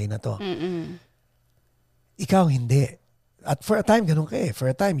ako, okay na to. Ikaw hindi. At for a time, ganun ka eh. For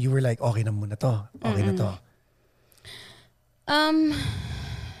a time, you were like, okay na muna to. Okay na to.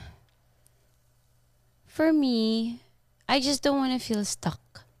 For me, I just don't want to feel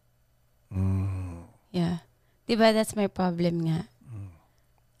stuck. Yeah. Diba, that's my problem nga.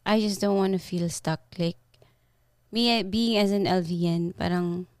 I just don't want to feel stuck. Like, me being as an LVN,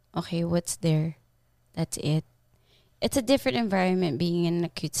 parang, okay, what's there? That's it. It's a different environment being in an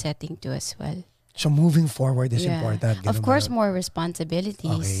acute setting too as well. So moving forward is important. Of course, more responsibilities.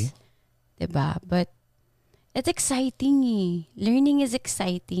 Okay. Diba? But it's exciting eh. Learning is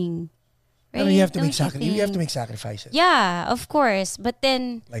exciting. Right? Pero you have to make sacrifices. Yeah, of course. But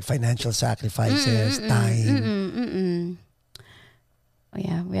then... Like financial sacrifices, time. Oh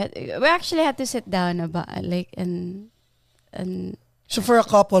yeah, we actually had to sit down about like and So for a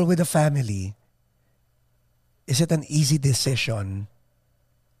couple with a family, is it an easy decision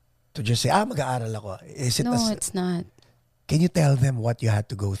to just say, mag-aaral ako? No, it's not. Can you tell them what you had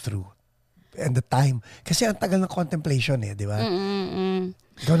to go through? And the time. Kasi ang tagal ng contemplation eh, di ba?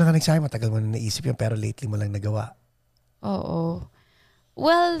 Ikaw na nga nagsabi, matagal mo na naisip yun, pero lately mo lang nagawa. Oo.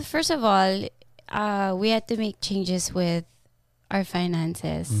 Well, first of all, we had to make changes with our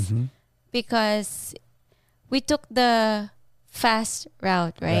finances because we took the fast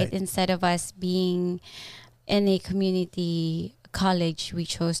route, right? Instead of us being in a community college, we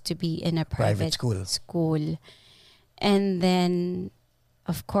chose to be in a private school. And then,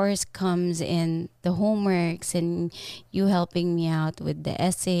 of course, comes in the homeworks and you helping me out with the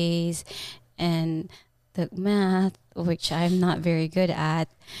essays and the math, which I'm not very good at,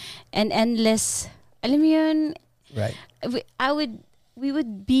 and endless. Alam mo yun, right? We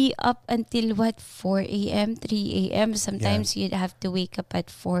would be up until 4 a.m., 3 a.m. Sometimes you'd have to wake up at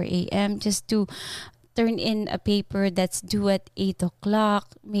 4 a.m. just to turn in a paper that's due at 8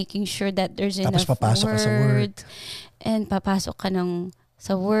 o'clock, making sure that there's enough papasok ka sa work. And papasok ka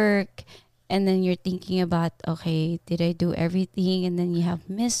sa work. And then you're thinking about, okay, did I do everything? And then you have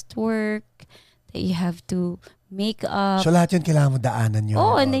missed work that you have to make up. So lahat yun kailangan mo daanan yun.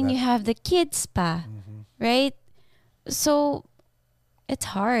 Oh, and then you have the kids pa. Right? So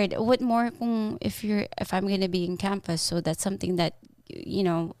it's hard. What more kung if I'm gonna be in campus, so that's something that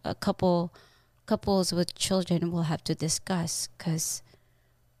couples with children will have to discuss because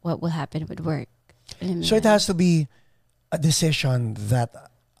what will happen with work. So it has to be a decision that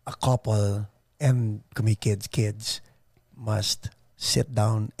a couple and kung may kids must sit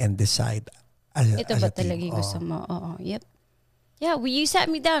down and decide as Ito a ba team. talaga yung gusto mo? Oo. Yep. Yeah, you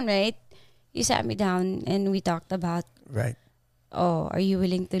sat me down, right? You sat me down and we talked about, right. Are you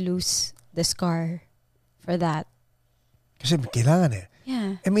willing to lose the scar for that? Kasi kailangan eh.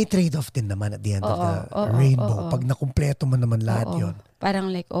 Yeah. May trade-off din naman at the end of the rainbow. Pag nakumpleto mo naman lahat yun.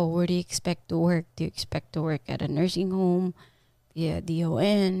 Parang like, where do you expect to work? Do you expect to work at a nursing home? be a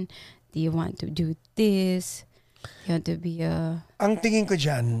DON? Do you want to do this? You want to be a... Ang tingin ko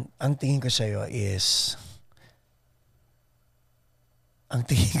sa'yo is... Ang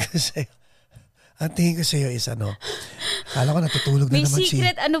tingin ko sa'yo is ano, kala ko natutulog na may naman si... May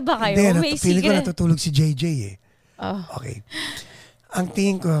secret ano ba kayo? Hindi, may feeling secret. ko natutulog si JJ eh. Oh. Okay. Ang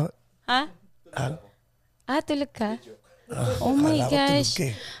tingin ko... Ha? Tulog ka? Oh my gosh.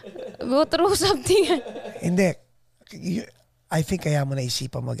 Go through something. Hindi. I think kaya mo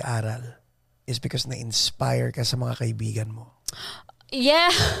naisipan mag-aral is because na-inspire ka sa mga kaibigan mo.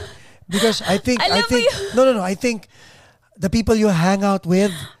 Yeah. Because I think no. I think the people you hang out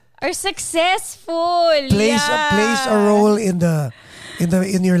with are successful. Plays a role in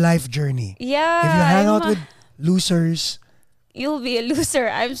your life journey. Yeah. If you hang out with losers, you'll be a loser.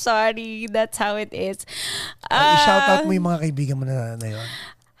 I'm sorry. That's how it is. I-shout out mo yung mga kaibigan mo na yun.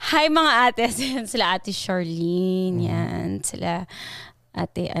 Hi mga ate. Sila ate Charlene. Yan. Sila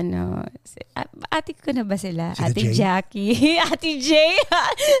ate ate ko na ba sila? Ate Jay? Jackie. Ate Jay.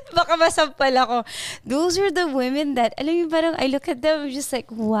 Baka masampal ako. Those are the women that, alam mo parang I look at them, I'm just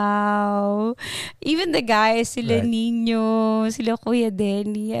like, wow. Even the guys, sila Nino, sila Kuya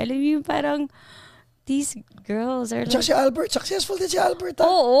Denny. Alam mo parang, these girls are like... si Albert, successful din si Albert.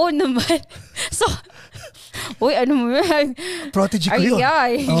 Oo naman. So, uy, ano mo yun? Prodigy ko yun.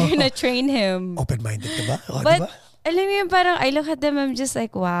 Yeah, you're gonna train him. Open-minded ka ba? But, diba? alam mo yun, parang I look at them, I'm just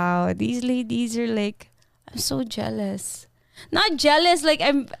like, wow, these ladies are like, I'm so jealous. Not jealous, like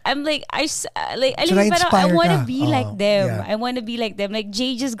I'm like I want to be like them. Yeah. I want to be like them. Like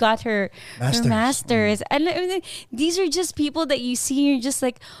Jay just got her masters, and these are just people that you see, and you're just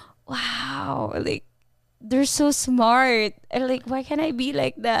like, wow, like they're so smart, and like why can't I be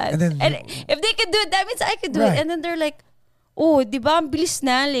like that? And if they can do it, that means I could do it. And then they're like, oh, di ba, ang bilis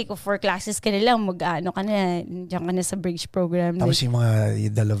na, like, 4 classes ka na lang, mag-ano ka na, diyan ka na sa bridge program. Tapos yung mga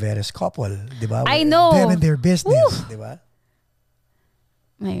the Loveres couple, di ba? I know. Them and their business, di ba?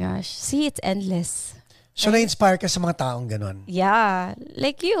 My gosh. See, it's endless. So, na-inspire ka sa mga taong ganon? Yeah.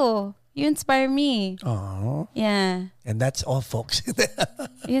 Like you. You inspire me. Oh. Yeah. And that's all, folks.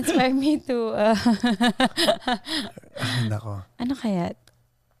 You inspire me to... Nako. Ano kaya?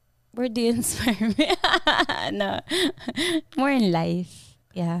 Where do you inspire me? No. More in life.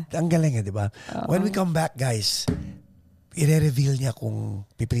 Yeah. Ang galing di ba? When we come back, guys, i-reveal niya kung,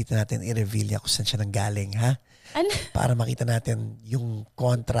 pipilitin natin, i-reveal niya kung saan siya nanggaling, ha? Ano? Para makita natin yung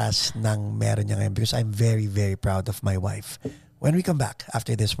contrast ng meron niya ngayon because I'm very, very proud of my wife. When we come back,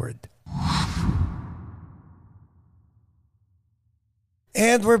 after this word.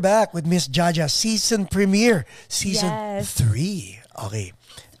 And we're back with Miss Jaja, season premiere, season 3. Okay.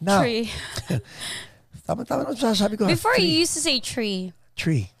 Now, tree. Tama na sasabi ko. Before you used to say tree.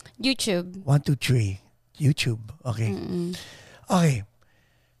 Tree. YouTube. 1, 2, 3. YouTube. Okay. Okay.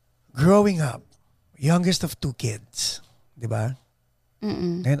 Growing up, youngest of 2 kids. Di ba?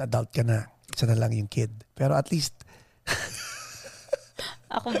 Ngayon, adult ka na. Isa na lang yung kid. Pero at least...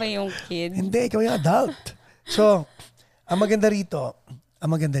 Ako ba yung kid? Hindi, ikaw yung adult. So, ang maganda rito,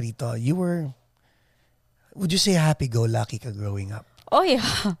 would you say happy-go-lucky ka growing up? Oh, yeah.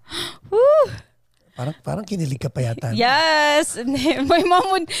 Woo! Parang kinilig ka pa yata. Yes! My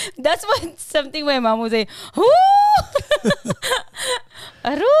mom would, that's something my mom would say, woo!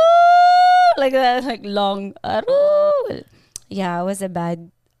 Aru! Like that, like long, aru! Yeah, I was a bad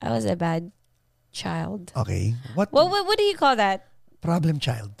child. Okay. What do you call that? Problem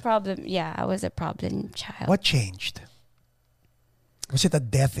child. Yeah, I was a problem child. What changed? Was it a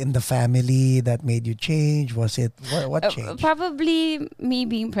death in the family that made you change? Was it, what changed? Probably me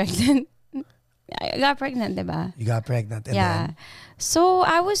being pregnant. I got pregnant, diba? You got pregnant. And then? So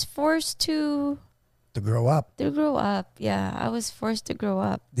I was forced to grow up. Yeah, I was forced to grow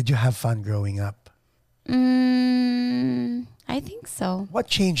up. Did you have fun growing up? I think so. What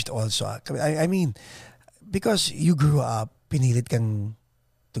changed also? I mean, because you grew up, pinilit kang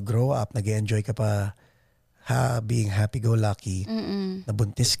to grow up, nag-enjoy ka pa being happy-go-lucky,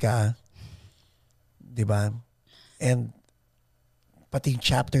 nabuntis ka, di ba? And pati yung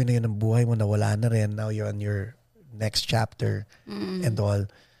chapter na yun ng buhay mo nawala na rin. Now you're on your next chapter and all.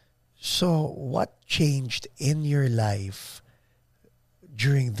 So, what changed in your life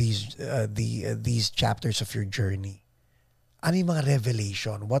during these chapters of your journey? Ano yung mga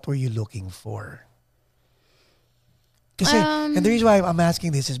revelation? What were you looking for? Kasi, and the reason why I'm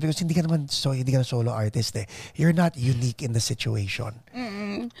asking this is because hindi ka na solo artist eh. You're not unique in the situation.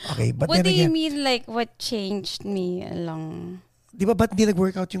 Okay, but what then again, you mean like what changed me along? Di ba ba't hindi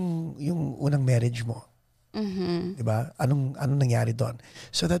nag-workout yung unang marriage mo? Di ba? Anong nangyari doon?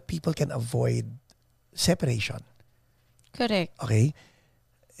 So that people can avoid separation. Correct. Okay?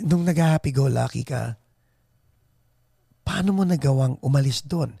 Nung nag-happy-go-lucky ka, paano mo nagawang umalis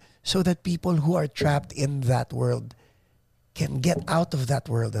doon so that people who are trapped in that world can get out of that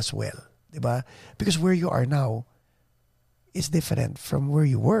world as well? Diba? Because where you are now is different from where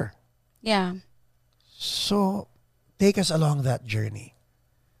you were. Yeah. So, take us along that journey.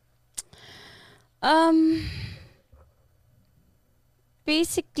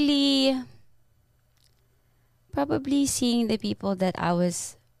 Basically, probably seeing the people that I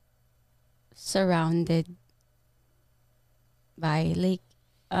was surrounded by, like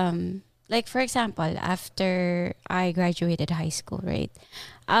for example, after I graduated high school, right?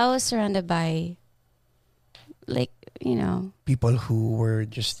 I was surrounded by, like, People who were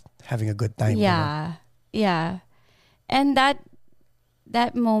just having a good time. yeah, yeah, and that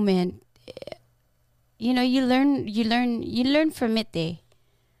moment, you learn from it,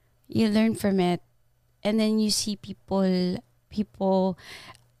 you learn from it, and then you see people.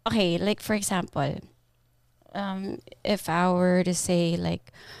 Okay, like for example, if I were to say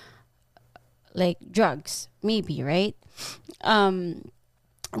like drugs, maybe, right?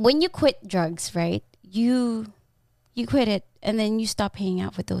 When you quit drugs, right? You quit it, and then you stop hanging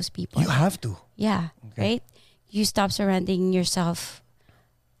out with those people. You have to. Yeah, Okay. right? You stop surrounding yourself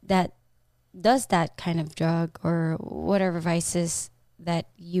that does that kind of drug or whatever vices that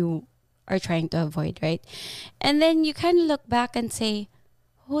you are trying to avoid, right? And then you kind of look back and say,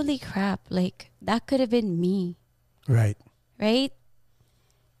 holy crap, like that could have been me, Right. right?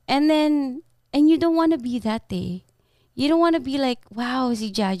 And you don't want to be that day. You don't want to be like, wow,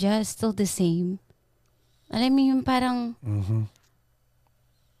 si Jaja is still the same. Alam mo yung parang,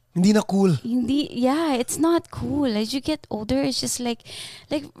 Hindi na cool. yeah, it's not cool. As you get older, it's just like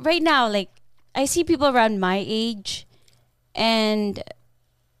right now, like I see people around my age, and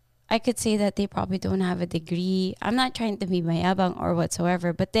I could say that they probably don't have a degree. I'm not trying to be mayabang or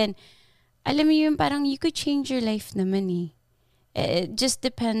whatsoever, but then, alam mo yun, parang you could change your life naman eh. It just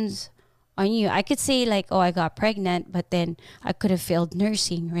depends on you. I could say like, oh, I got pregnant, but then I could have failed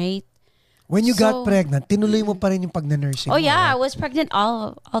nursing, right? When you got pregnant, tinuloy mo pa rin yung pag-nursing. Oh yeah, right? I was pregnant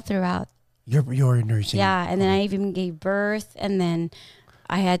all throughout. Your nursing. Yeah, and then I even gave birth, and then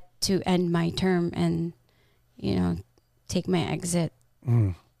I had to end my term and, take my exit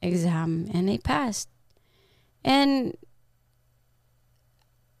exam, and I passed. And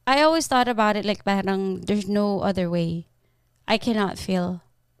I always thought about it like parang there's no other way. I cannot fail.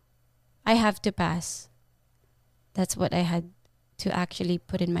 I have to pass. That's what I had to actually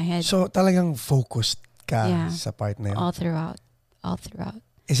put in my head. So talagang focused ka sa part na yun? All throughout.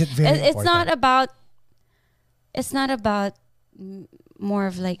 Is it very important? It's not about more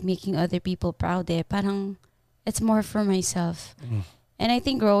of like making other people proud eh. Parang it's more for myself. And I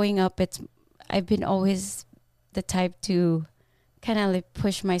think growing up, I've been always the type to kind of like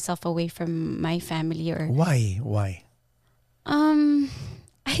push myself away from my family. Or Why? I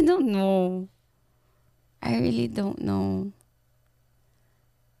don't know. I really don't know.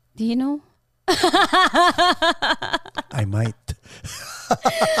 Do you know? I might.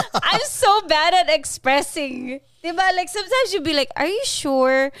 I'm so bad at expressing. Diba? Like sometimes you'll be like, are you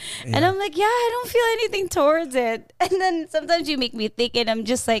sure? Yeah. And I'm like, yeah, I don't feel anything towards it. And then sometimes you make me think, and I'm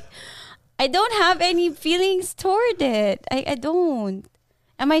just like, I don't have any feelings toward it. I don't.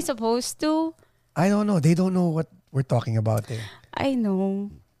 Am I supposed to? I don't know. They don't know what we're talking about eh. I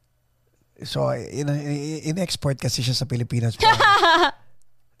know. So, in export kasi siya sa Pilipinas.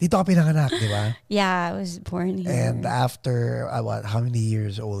 Dito ka pinanganak, di ba? Yeah, I was born here. And after, how many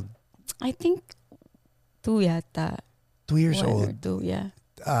years old? I think 2 yata. 2 years 1 or old. 2, yeah.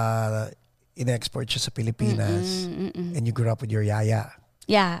 In-export siya sa Pilipinas. And you grew up with your yaya.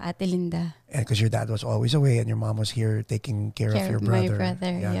 Yeah, Ate Linda. And because your dad was always away and your mom was here taking care of your brother. My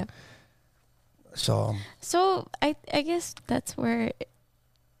brother, yeah. So I guess that's where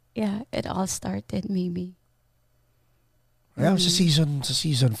it all started maybe. Yeah, sa season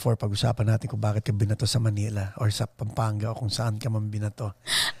 4 pag-usapan natin kung bakit ka binato sa Manila or sa Pampanga o kung saan ka man binato.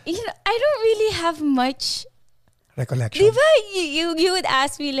 I don't really have much recollection. Diba? You would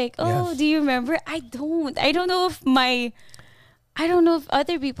ask me like, oh, do you remember? I don't know if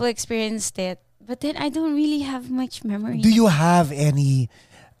other people experienced it, but then I don't really have much memory. Do you have any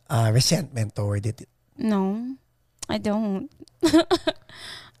resentment toward it? No, I don't.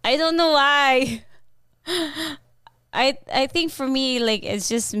 I don't know why. I think for me, like, it's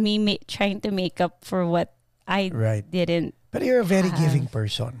just me trying to make up for what I didn't. But you're a very giving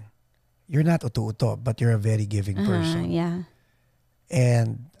person. You're not uto-uto, but you're a very giving person. Yeah.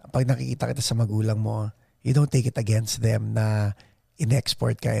 And pag nakikita kita sa magulang mo, you don't take it against them na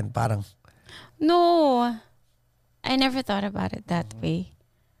in-export ka and parang... No. I never thought about it that way.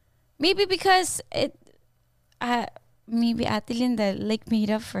 Maybe because maybe Ate Linda like made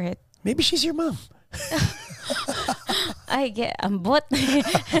up for it. Maybe she's your mom. I get ambot.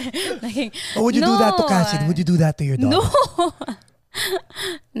 Like, Or would you do that to Cassie? Would you do that to your daughter? No.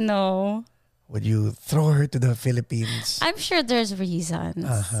 No. Would you throw her to the Philippines? I'm sure there's reasons,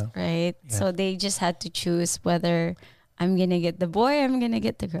 right? Yeah. So they just had to choose whether I'm gonna get the boy or I'm gonna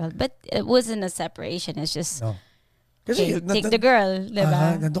get the girl. But it wasn't a separation. It's just take the girl,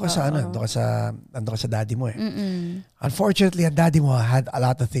 diba? Nandun ka sa daddy mo eh. Unfortunately, ang daddy mo had a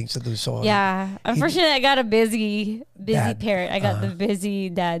lot of things to do. So yeah, unfortunately, I got a busy parent. I got the busy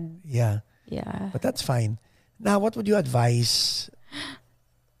dad. Yeah. Yeah. But that's fine. Now, what would you advise?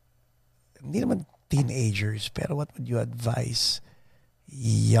 Hindi naman teenagers, pero what would you advise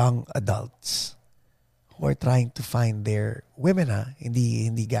young adults who are trying to find their women,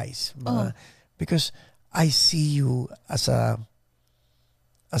 hindi guys. Because I see you as a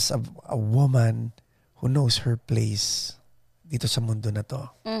woman who knows her place dito sa mundo na to.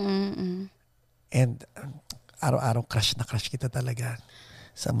 And araw-araw crush na crush kita talaga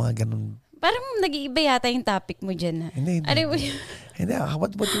sa mga ganun. Parang nag-iiba yata yung topic mo dyan. Hindi.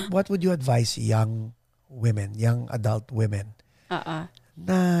 What would you advise young women, young adult women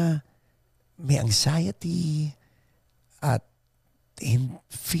na may anxiety at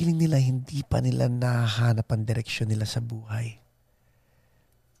feeling nila hindi pa nila nahanap ang direksyon nila sa buhay?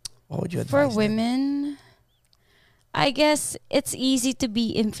 What would you advise For them? women, I guess it's easy to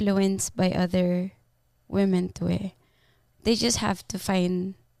be influenced by other women too eh. They just have to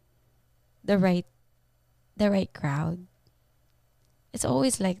find the right crowd. It's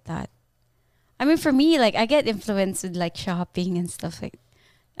always like that. I mean, for me, like I get influenced with like shopping and stuff like.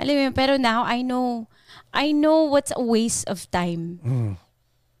 Alam mo, pero now I know what's a waste of time,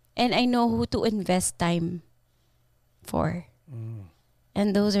 and I know who to invest time for,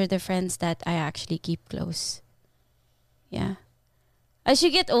 and those are the friends that I actually keep close. Yeah, as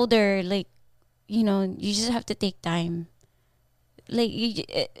you get older, like you just have to take time. Like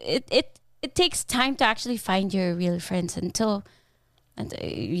it takes time to actually find your real friends until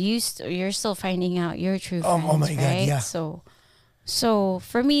you're still finding out your true friends. Oh my right? God, yeah. So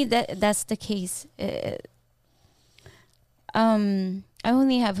for me that's the case. I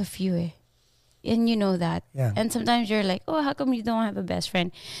only have a few, and you know that. Yeah. And sometimes you're like, oh, how come you don't have a best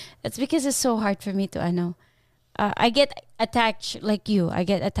friend? It's because it's so hard for me to. I get attached like you. I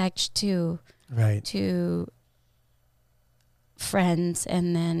get attached to friends,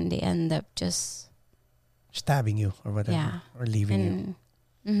 and then they end up just stabbing you or whatever, or leaving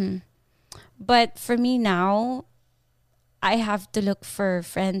you. But for me now, I have to look for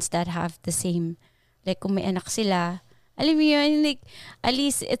friends that have the same, like kung may anak sila, alam mo yun, like at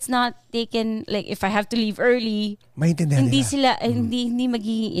least it's not taken, like if I have to leave early, maintindihan hindi nila. sila hindi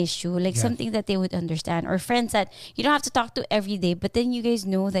magiging issue, like something that they would understand, or friends that you don't have to talk to every day, but then you guys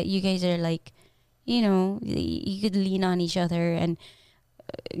know that you guys are like, you could lean on each other and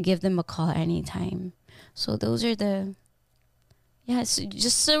give them a call anytime. So those are the so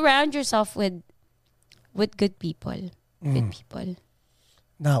just surround yourself with good people. Good people.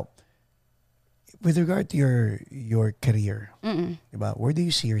 Now, with regard to your career, diba, where do you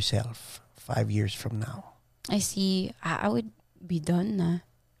see yourself 5 years from now? I see. I would be done na.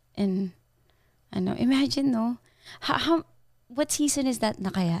 And imagine no, how what season is that na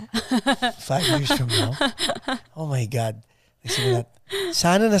kaya? 5 years from now? Oh my God.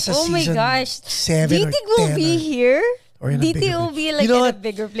 Sana nasa oh season my gosh. 7 or 10. Dating will be here. Dating will be like in a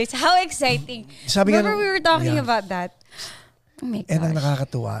bigger place. How exciting. Remember we were talking about that. Oh my gosh. And ang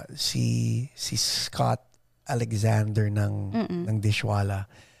nakakatuwa, si Scott Alexander ng Dishwalla,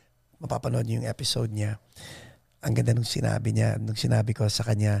 mapapanood niyo yung episode niya. Ang ganda nung sinabi ko sa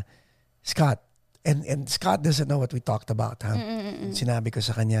kanya, Scott, and Scott doesn't know what we talked about, huh? Sinabi ko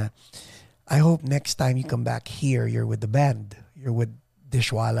sa kanya, I hope next time you come back here, you're with the band. You're with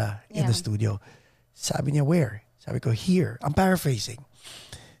Dishwalla in the studio. Sabi niya, where? Sabi ko, here. I'm paraphrasing.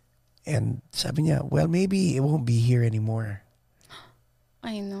 And sabi niya, well, maybe it won't be here anymore.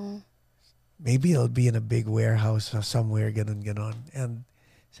 I know. Maybe it'll be in a big warehouse or somewhere, ganon. And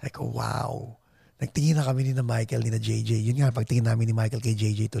sabi ko, wow. Nagtingin na kami ni na Michael, ni na JJ. Yun nga, pagtingin namin ni Michael kay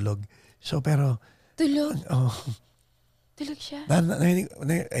JJ, tulog. So, pero... Tulog? Oh. Tulog siya?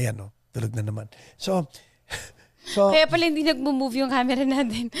 Ayan, no. Tulog na naman. So... Kaya pala hindi nag-move yung camera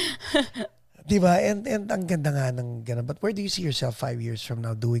natin. Diba? And ang ganda nga ng gano'n. But where do you see yourself 5 years from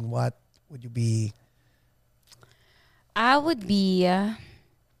now? Doing what? Would you be... I would be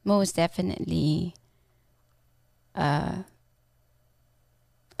most definitely an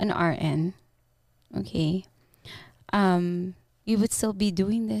RN. Okay. you would still be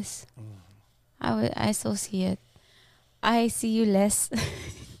doing this. I still see it. I see you less.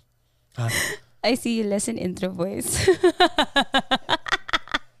 Huh? I see you less in intro voice.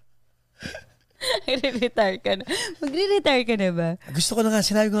 Retire ka na. Magre-retire ka na ba? Gusto ko na nga,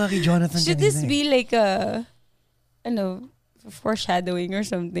 sinabi ko nga kay Jonathan Should kanina this be like a, foreshadowing or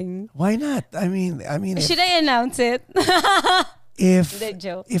something? Why not? I mean, Should I announce it? if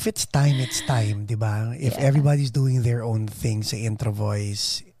joke. if it's time, di ba? If everybody's doing their own thing sa intro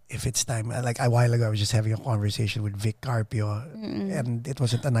voice, if it's time, like a while ago, I was just having a conversation with Vic Carpio, and it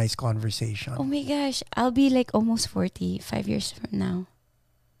wasn't a nice conversation. Oh my gosh, I'll be like almost 40, 5 years from now.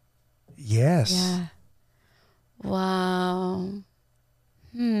 Yes. Yeah. Wow.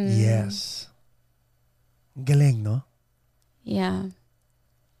 Yes. Galing, no? Yeah.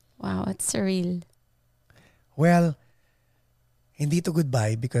 Wow, it's surreal. Well, hindi to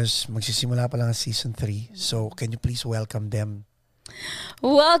goodbye because magsisimula pa lang ang season 3. So, can you please welcome them?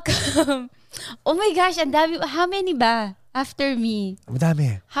 Welcome. Oh my gosh, and how many ba after me?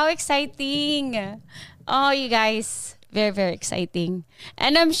 Madami. How exciting. Oh, you guys, very, very exciting.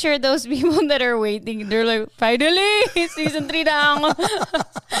 And I'm sure those people that are waiting, they're like, finally, season 3 na ako.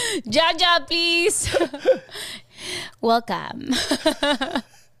 Jaja, please. Welcome.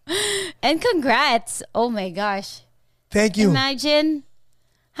 And congrats. Oh my gosh. Thank you. Imagine,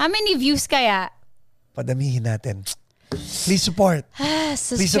 how many views kaya? Padamihin natin. Please support.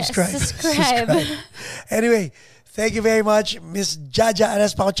 Please subscribe. Subscribe. Anyway, thank you very much, Miss Jaja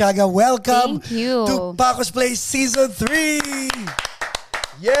Arespacochaga. Welcome Thank you. to Paco's Place Season 3.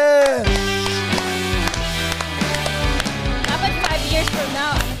 Yes! Dapat 5 years from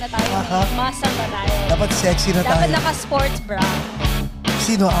now, ano na tayo? Muscle na tayo. Dapat sexy na tayo. Dapat naka-sports bra.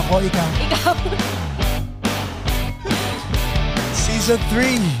 Sino? Ako? Ikaw? Ikaw. Season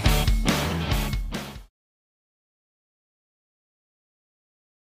 3.